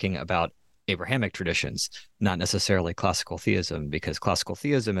now talking about Abrahamic traditions, not necessarily classical theism, because classical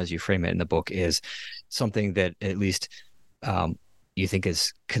theism, as you frame it in the book, is something that at least you think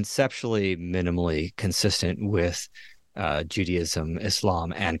is conceptually minimally consistent with Judaism,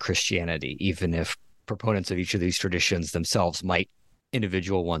 Islam, and Christianity, even if proponents of each of these traditions themselves might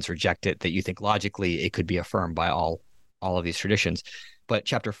individual ones reject it, that you think logically it could be affirmed by all of these traditions. But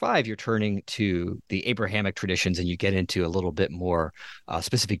chapter 5, you're turning to the Abrahamic traditions, and you get into a little bit more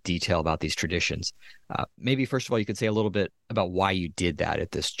specific detail about these traditions. Maybe first of all, you could say a little bit about why you did that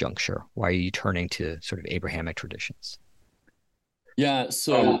at this juncture. Why are you turning to sort of Abrahamic traditions? Yeah.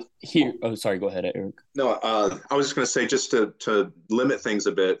 So here, oh, sorry, go ahead, Erik. No, I was just going to say, just to limit things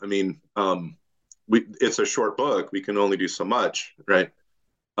a bit. I mean, it's a short book. We can only do so much, right?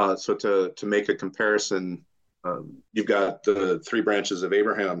 So to make a comparison, you've got the three branches of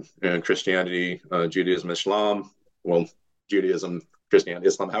Abraham: and Christianity, Judaism, Islam. Well, Judaism, Christianity,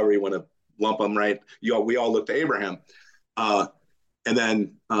 Islam, however you want to lump them, right? We all look to Abraham, and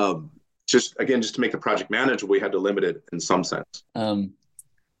then just to make the project manageable, we had to limit it in some sense.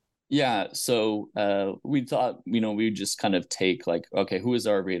 Yeah, so we thought, we'd just kind of take like, okay, who is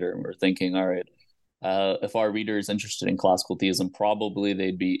our reader? And we're thinking, all right, if our reader is interested in classical theism, probably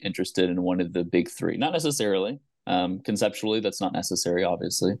they'd be interested in one of the big three. Not necessarily. Conceptually, that's not necessary,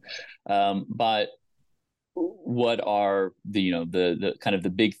 obviously. But what are the kind of the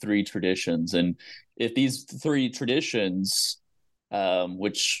big three traditions? And if these three traditions,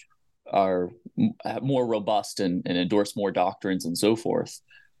 which are more robust and endorse more doctrines and so forth,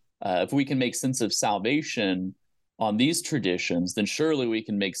 if we can make sense of salvation on these traditions, then surely we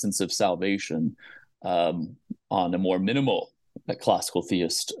can make sense of salvation on a more minimal classical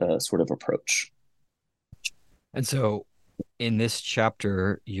theist sort of approach. And so in this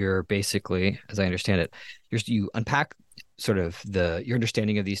chapter, you're basically, as I understand it, you unpack sort of your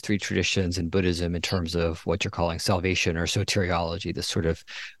understanding of these three traditions in Buddhism in terms of what you're calling salvation or soteriology, the sort of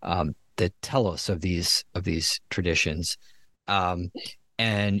the telos of these traditions.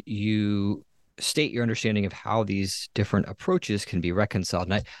 And you state your understanding of how these different approaches can be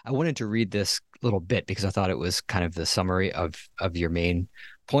reconciled. And I wanted to read this little bit because I thought it was kind of the summary of your main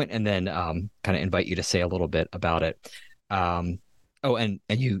point, and then kind of invite you to say a little bit about it. And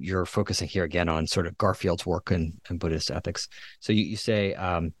you're focusing here again on sort of Garfield's work in Buddhist ethics. So you say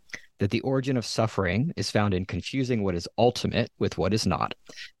that the origin of suffering is found in confusing what is ultimate with what is not,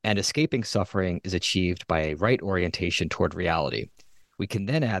 and escaping suffering is achieved by a right orientation toward reality. We can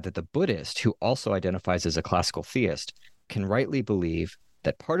then add that the Buddhist, who also identifies as a classical theist, can rightly believe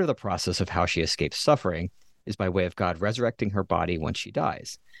that part of the process of how she escapes suffering is by way of God resurrecting her body when she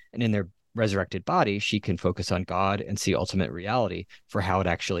dies. And in their resurrected body, she can focus on God and see ultimate reality for how it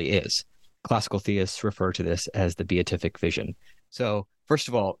actually is. Classical theists refer to this as the beatific vision. So first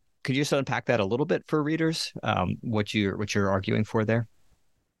of all, could you just unpack that a little bit for readers, what you're arguing for there?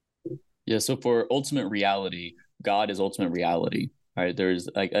 Yeah, so for ultimate reality, God is ultimate reality. Right, there's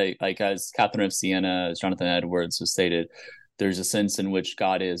like as Catherine of Siena, as Jonathan Edwards has stated, there's a sense in which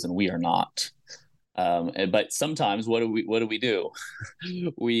God is and we are not. But sometimes what do we do?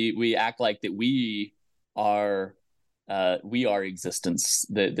 we act like that we are existence,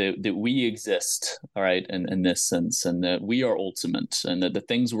 that we exist, all right, in this sense, and that we are ultimate, and that the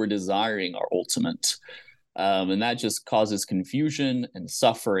things we're desiring are ultimate, and that just causes confusion and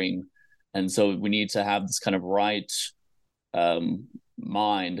suffering. And so we need to have this kind of right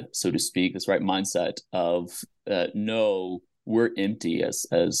mind, so to speak, this right mindset of no, we're empty, as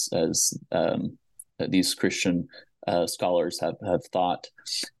these Christian scholars have thought.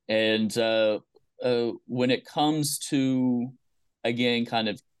 And when it comes to, again, kind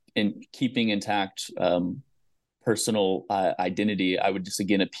of in keeping intact personal identity, I would just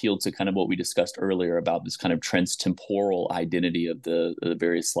again appeal to kind of what we discussed earlier about this kind of transtemporal identity of the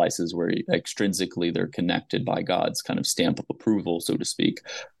various slices, where extrinsically they're connected by God's kind of stamp of approval, so to speak,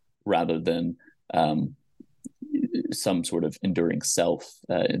 rather than some sort of enduring self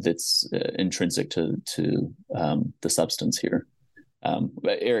that's intrinsic to the substance here.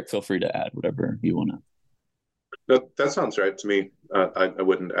 But Erik, feel free to add whatever you want to. No, that sounds right to me. I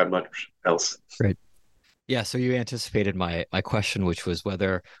wouldn't add much else. Great. Yeah, so you anticipated my question, which was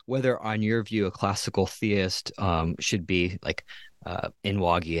whether on your view a classical theist should be like Van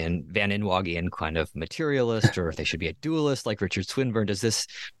Inwagian kind of materialist, or if they should be a dualist like Richard Swinburne. Does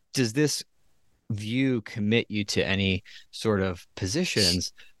this view commit you to any sort of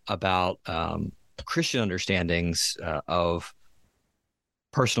positions about Christian understandings of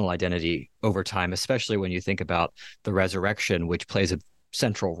personal identity over time, especially when you think about the resurrection, which plays a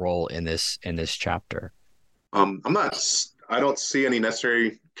central role in this chapter? I don't see any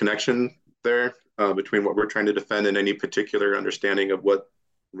necessary connection there between what we're trying to defend and any particular understanding of what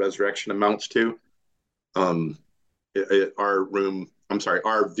resurrection amounts to. Our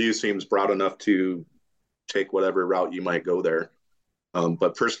view seems broad enough to take whatever route you might go there.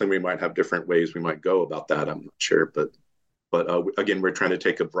 But personally, we might have different ways we might go about that. I'm not sure, but again, we're trying to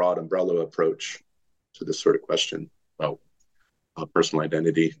take a broad umbrella approach to this sort of question about personal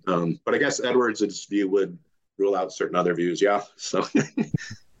identity. But I guess Edwards' view would rule out certain other views. Yeah. So.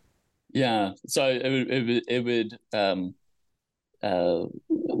 Yeah. So it would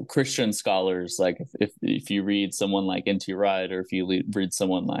Christian scholars, like if you read someone like N.T. Wright, or if you read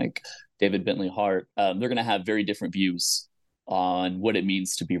someone like David Bentley Hart, they're going to have very different views on what it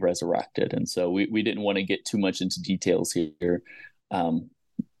means to be resurrected. And so we didn't want to get too much into details here,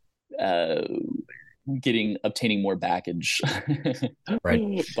 obtaining more baggage.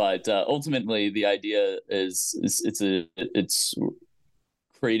 Right. But ultimately, the idea is it's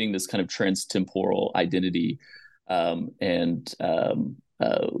creating this kind of transtemporal identity, and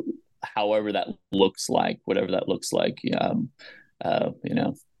however that looks like, whatever that looks like,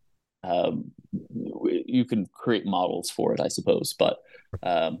 you can create models for it, I suppose. But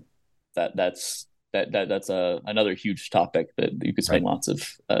that's another huge topic that you could spend lots of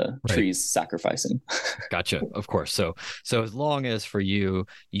trees sacrificing. Gotcha. Of course. So as long as for you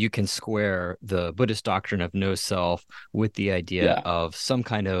can square the Buddhist doctrine of no self with the idea of some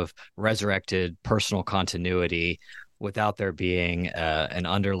kind of resurrected personal continuity without there being an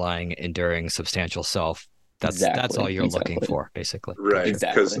underlying, enduring, substantial self, that's all you're looking for, basically. Right.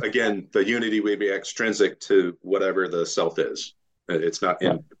 Because again, the unity would be extrinsic to whatever the self is. It's not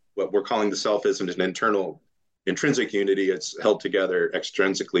in what we're calling the self isn't an internal, intrinsic unity. It's held together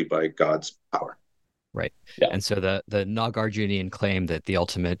extrinsically by God's power. Right. Yeah. And so the Nagarjunian claim that the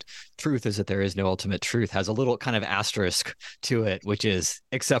ultimate truth is that there is no ultimate truth has a little kind of asterisk to it, which is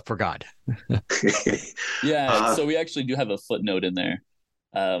except for God. So we actually do have a footnote in there.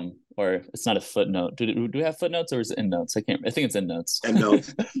 Or it's not a footnote. Do we have footnotes, or is it endnotes? I think it's endnotes.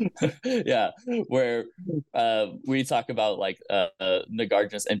 Endnotes. Yeah, where we talk about like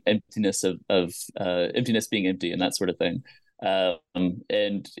Nagarjuna's emptiness of emptiness being empty and that sort of thing.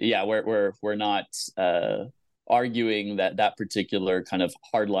 And yeah, we're not arguing that particular kind of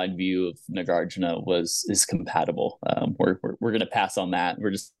hardline view of Nagarjuna is compatible. We're going to pass on that.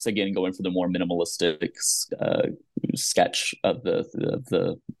 We're just again going for the more minimalistic sketch of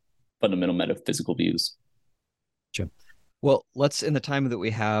the fundamental metaphysical views. Sure. Well, let's, in the time that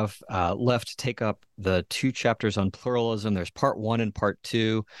we have left, take up the 2 chapters on pluralism. There's part 1 and part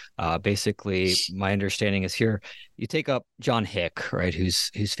 2. Basically, my understanding is here you take up John Hick, right,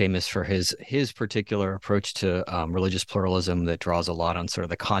 who's famous for his particular approach to religious pluralism that draws a lot on sort of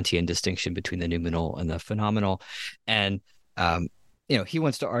the Kantian distinction between the noumenal and the phenomenal. And he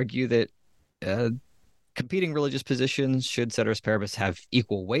wants to argue that competing religious positions should ceteris paribus have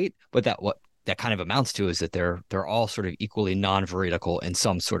equal weight, but that kind of amounts to is that they're all sort of equally non-veridical in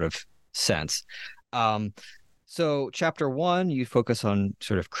some sort of sense. So chapter 1, you focus on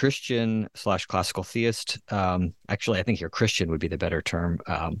sort of Christian / classical theist. Actually, I think here Christian would be the better term.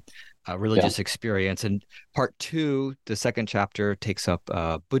 Religious experience. And part 2, the second chapter, takes up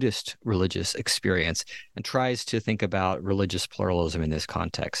Buddhist religious experience and tries to think about religious pluralism in this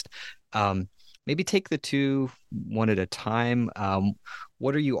context. Maybe take the 2 one at a time.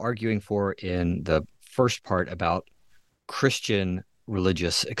 What are you arguing for in the first part about Christian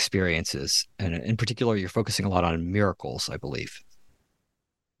religious experiences? And in particular, you're focusing a lot on miracles, I believe.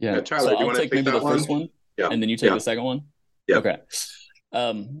 Yeah, Tyler, so I'll take maybe the first one, and then you take the second one? Yeah. Okay.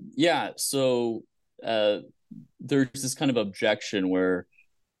 So there's this kind of objection where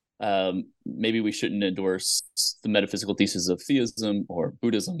maybe we shouldn't endorse the metaphysical thesis of theism or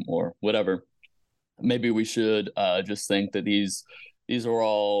Buddhism or whatever. Maybe we should just think that these are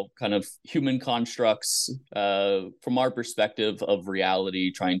all kind of human constructs from our perspective of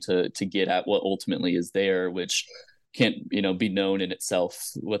reality, trying to get at what ultimately is there, which can't be known in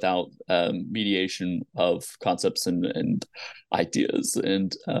itself without mediation of concepts and ideas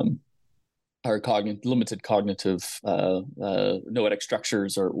and our limited cognitive noetic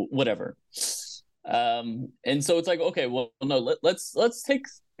structures or whatever. And so it's like, okay, well, no, let's take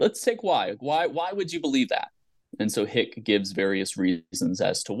why would you believe that? And so Hick gives various reasons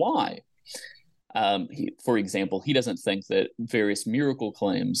as to why. For example, he doesn't think that various miracle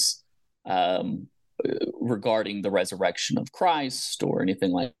claims regarding the resurrection of Christ or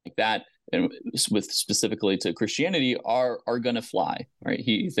anything like that, and with specifically to Christianity, are going to fly. Right?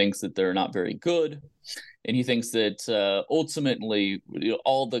 He thinks that they're not very good, and he thinks that ultimately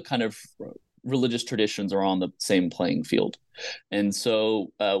all the kind of religious traditions are on the same playing field. And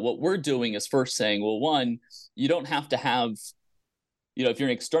so what we're doing is first saying, well, one, you don't have to have, if you're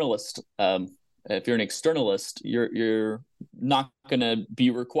an externalist, you're not going to be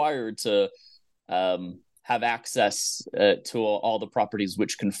required to have access to all the properties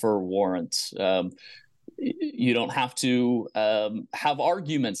which confer warrant. You don't have to have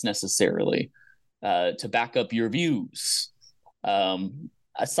arguments necessarily to back up your views.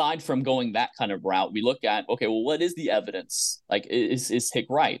 Aside from going that kind of route, we look at, okay, well, what is the evidence? Like, is Hick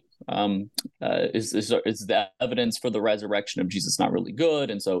right? Is the evidence for the resurrection of Jesus not really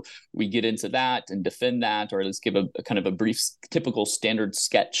good? And so we get into that and defend that, or let's give a kind of a brief, typical standard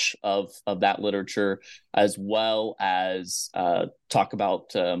sketch of that literature, as well as talk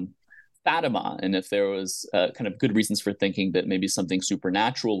about Fatima, and if there was kind of good reasons for thinking that maybe something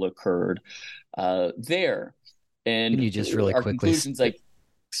supernatural occurred there. And can you just really quickly conclusions, like,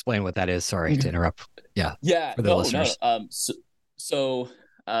 explain what that is? Sorry to interrupt. Yeah. Yeah. For the listeners. So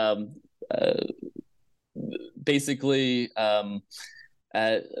basically, early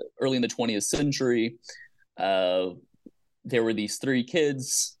in the 20th century, there were these three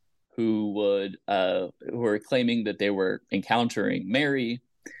kids who were claiming that they were encountering Mary.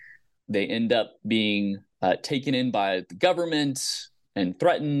 They end up being taken in by the government and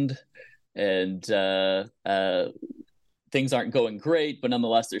threatened, and things aren't going great, but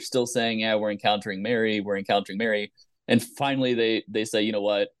nonetheless, they're still saying, yeah, we're encountering Mary. And finally, they say, you know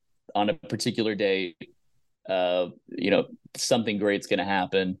what, on a particular day, something great's going to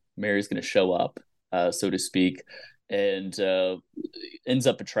happen. Mary's going to show up, so to speak, and ends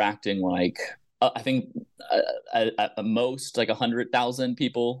up attracting, like, I think at most like 100,000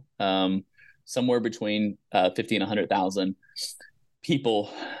 people, somewhere between 50 and 100,000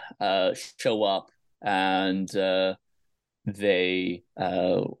 people show up, and they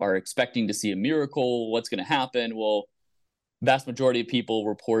are expecting to see a miracle. What's going to happen? Well, vast majority of people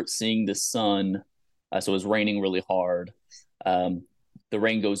report seeing the sun. So it was raining really hard. The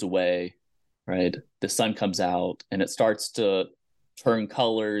rain goes away, right? The sun comes out, and it starts to turn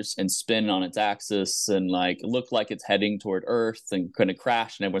colors and spin on its axis, and like look like it's heading toward Earth and going to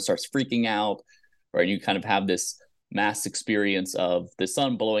crash, and everyone starts freaking out, right? You kind of have this mass experience of the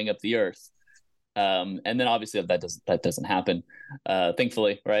sun blowing up the Earth. And then obviously that doesn't happen,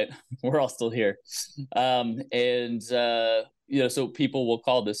 thankfully, right? We're all still here. So people will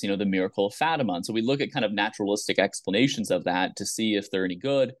call this, the miracle of Fatima. And so we look at kind of naturalistic explanations of that to see if they're any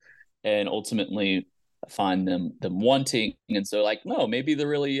good, and ultimately find them wanting. And so, like, no, maybe there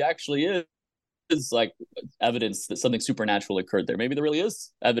really actually is like evidence that something supernatural occurred there. Maybe there really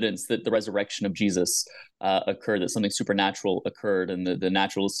is evidence that the resurrection of Jesus occurred, that something supernatural occurred, and the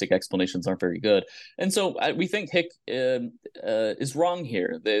naturalistic explanations aren't very good. And so we think Hick is wrong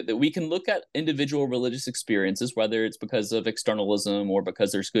here, that we can look at individual religious experiences, whether it's because of externalism or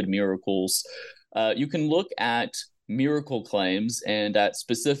because there's good miracles. You can look at miracle claims and at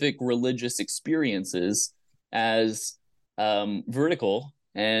specific religious experiences as vertical,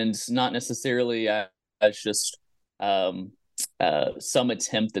 and not necessarily as just some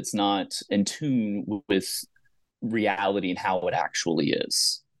attempt that's not in tune with reality and how it actually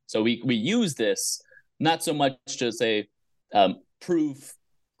is. So we use this not so much to say prove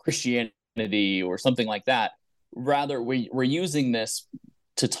Christianity or something like that. Rather, we're using this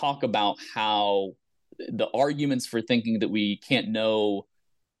to talk about how the arguments for thinking that we can't know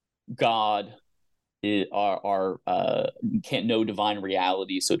God can't know divine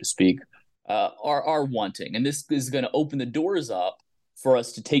reality, so to speak, are wanting. And this is going to open the doors up for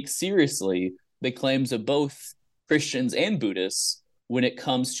us to take seriously the claims of both Christians and Buddhists when it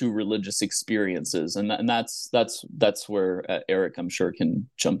comes to religious experiences. And that's where Erik, I'm sure, can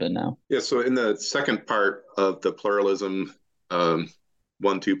jump in now. Yeah, so in the second part of the pluralism 1-2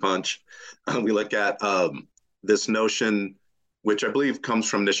 punch, we look at this notion, which I believe comes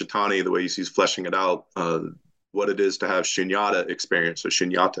from Nishitani, the way he's fleshing it out, what it is to have shunyata experience, or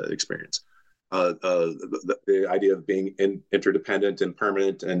shunyata experience. The idea of being interdependent and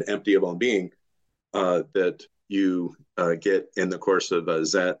permanent and empty of all being that you get in the course of a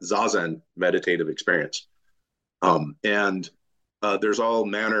Zazen meditative experience. And there's all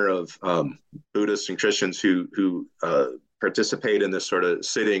manner of Buddhists and Christians who participate in this sort of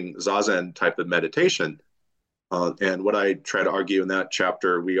sitting Zazen type of meditation. And what I try to argue in that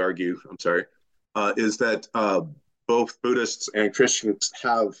chapter, is that both Buddhists and Christians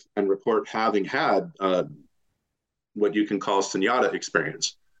have and report having had what you can call sunyata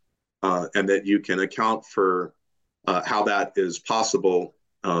experience, and that you can account for how that is possible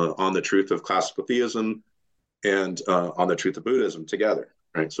on the truth of classical theism and on the truth of Buddhism together,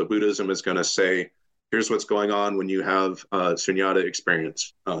 right? So Buddhism is going to say, here's what's going on when you have sunyata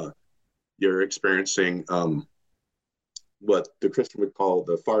experience. You're experiencing what the Christian would call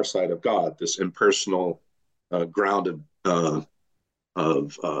the far side of God, this impersonal ground of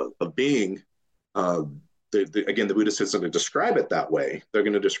being again, the Buddhist isn't going to describe it that way. They're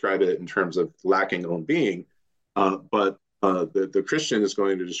going to describe it in terms of lacking own being, but the Christian is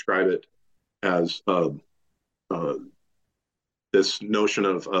going to describe it as this notion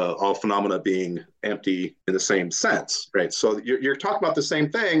of all phenomena being empty in the same sense, right? So you're talking about the same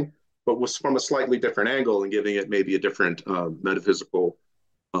thing, but was from a slightly different angle and giving it maybe a different metaphysical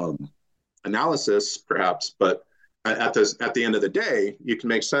analysis, perhaps. But at the end of the day, you can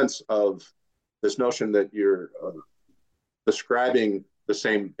make sense of this notion that you're describing the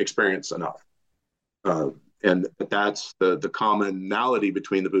same experience enough. And that's the commonality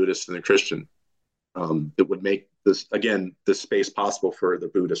between the Buddhist and the Christian that would make this space possible for the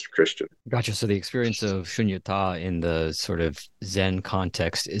Buddhist Christian. Gotcha. So the experience of shunyata in the sort of Zen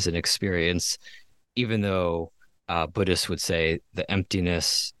context is an experience, even though Buddhists would say the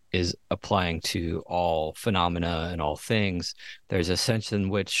emptiness is applying to all phenomena and all things. There's a sense in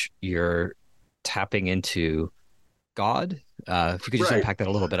which you're tapping into God. If you could just unpack that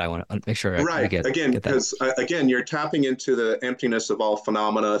a little bit, I want to make sure I get because again, you're tapping into the emptiness of all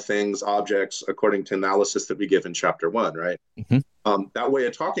phenomena, things, objects, according to analysis that we give in chapter 1, right? Mm-hmm. That way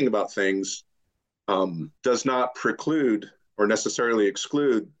of talking about things does not preclude or necessarily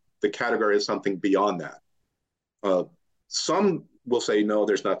exclude the category of something beyond that. Some will say, no,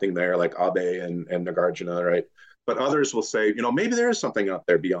 there's nothing there, like Abe and Nagarjuna, right? But others will say, maybe there is something out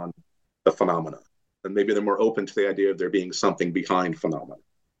there beyond the phenomena. And maybe they're more open to the idea of there being something behind phenomena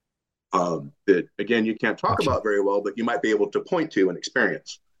that, again, you can't talk about very well, but you might be able to point to and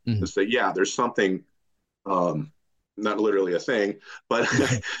experience and say, yeah, there's something, not literally a thing, but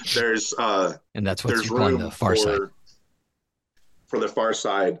there's and that's what's on the far side. For the far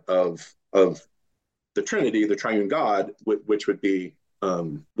side of the Trinity, the triune God, which would be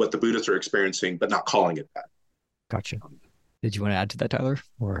what the Buddhists are experiencing, but not calling it that. Gotcha. Did you want to add to that, Tyler?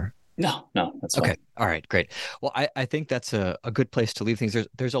 Or No, that's okay. Fine. All right, great. Well, I think that's a good place to leave things.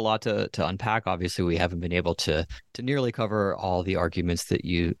 There's a lot to unpack. Obviously, we haven't been able to nearly cover all the arguments that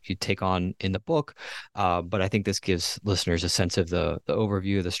you take on in the book, but I think this gives listeners a sense of the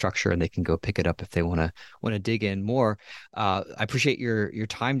overview, the structure, and they can go pick it up if they want to dig in more. I appreciate your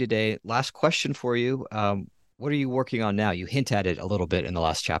time today. Last question for you. What are you working on now? You hint at it a little bit in the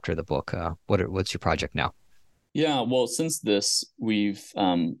last chapter of the book. What's your project now? Yeah, well, since this, we've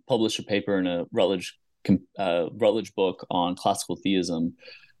published a paper in a Routledge book on classical theism.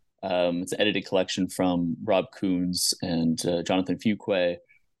 It's an edited collection from Rob Koons and Jonathan Fuqua,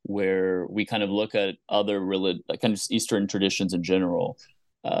 where we kind of look at other kind of Eastern traditions in general.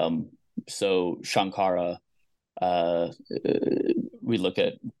 So Shankara, we look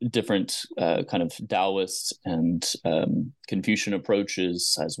at different kind of Taoist and Confucian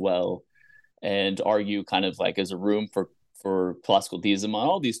approaches as well, and argue kind of like as a room for classical theism on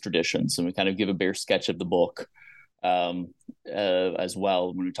all these traditions. And we kind of give a bare sketch of the book as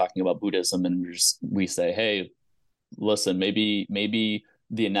well when we're talking about Buddhism. And we say, hey, listen, maybe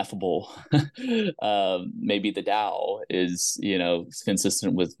the ineffable, maybe the Tao is,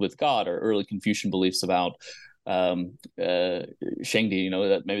 consistent with God, or early Confucian beliefs about Shangdi,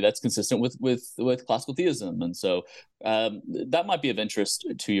 that maybe that's consistent with classical theism. And so that might be of interest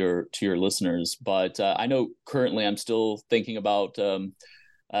to your listeners. But I know currently I'm still thinking about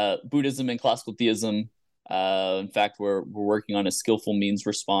Buddhism and classical theism. In fact, we're working on a skillful means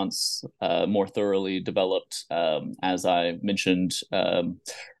response, more thoroughly developed, as I mentioned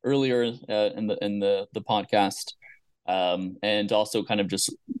earlier in the podcast, and also kind of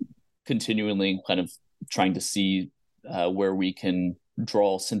just continually kind of trying to see where we can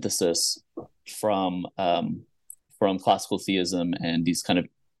draw synthesis from classical theism and these kind of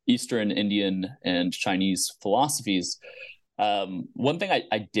Eastern, Indian, and Chinese philosophies. One thing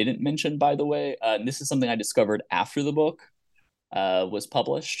I didn't mention, by the way, and this is something I discovered after the book was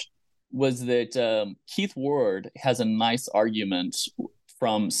published, was that Keith Ward has a nice argument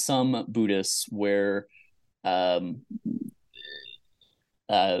from some Buddhists where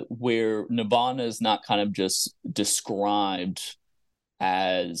Nibbana is not kind of just described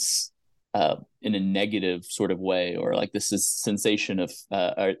as in a negative sort of way, or like this is sensation of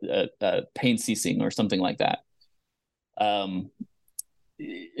pain ceasing or something like that.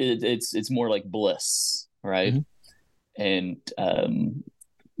 It's more like bliss, right? Mm-hmm. And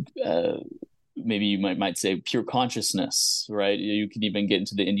maybe you might say pure consciousness, right? You can even get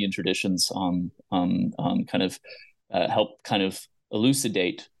into the Indian traditions on kind of help kind of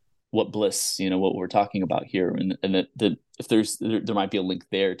elucidate what bliss, what we're talking about here, and that if there might be a link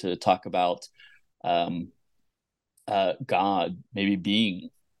there to talk about God maybe being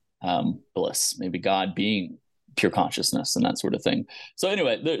bliss, maybe God being pure consciousness and that sort of thing. So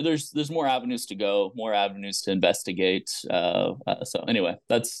anyway, there's more avenues to go, more avenues to investigate. So anyway,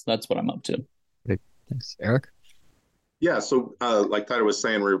 that's what I'm up to. Great. Thanks, Erik. Yeah, so like Tyler was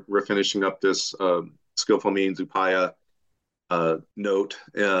saying, we're finishing up this skillful means upaya note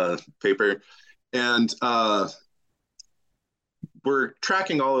paper, and we're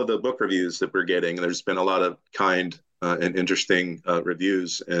tracking all of the book reviews that we're getting. There's been a lot of kind and interesting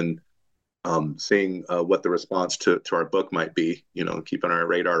reviews, and seeing what the response to our book might be. Keeping our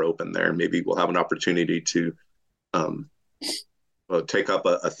radar open there. Maybe we'll have an opportunity to take up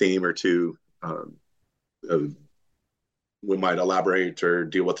a theme or two. We might elaborate or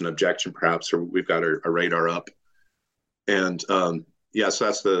deal with an objection, perhaps, or we've got our radar up. And so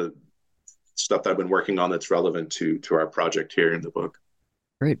that's the stuff that I've been working on that's relevant to our project here in the book.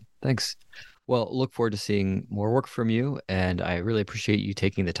 Great, thanks. Well, look forward to seeing more work from you, and I really appreciate you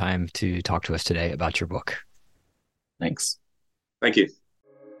taking the time to talk to us today about your book. Thanks. Thank you.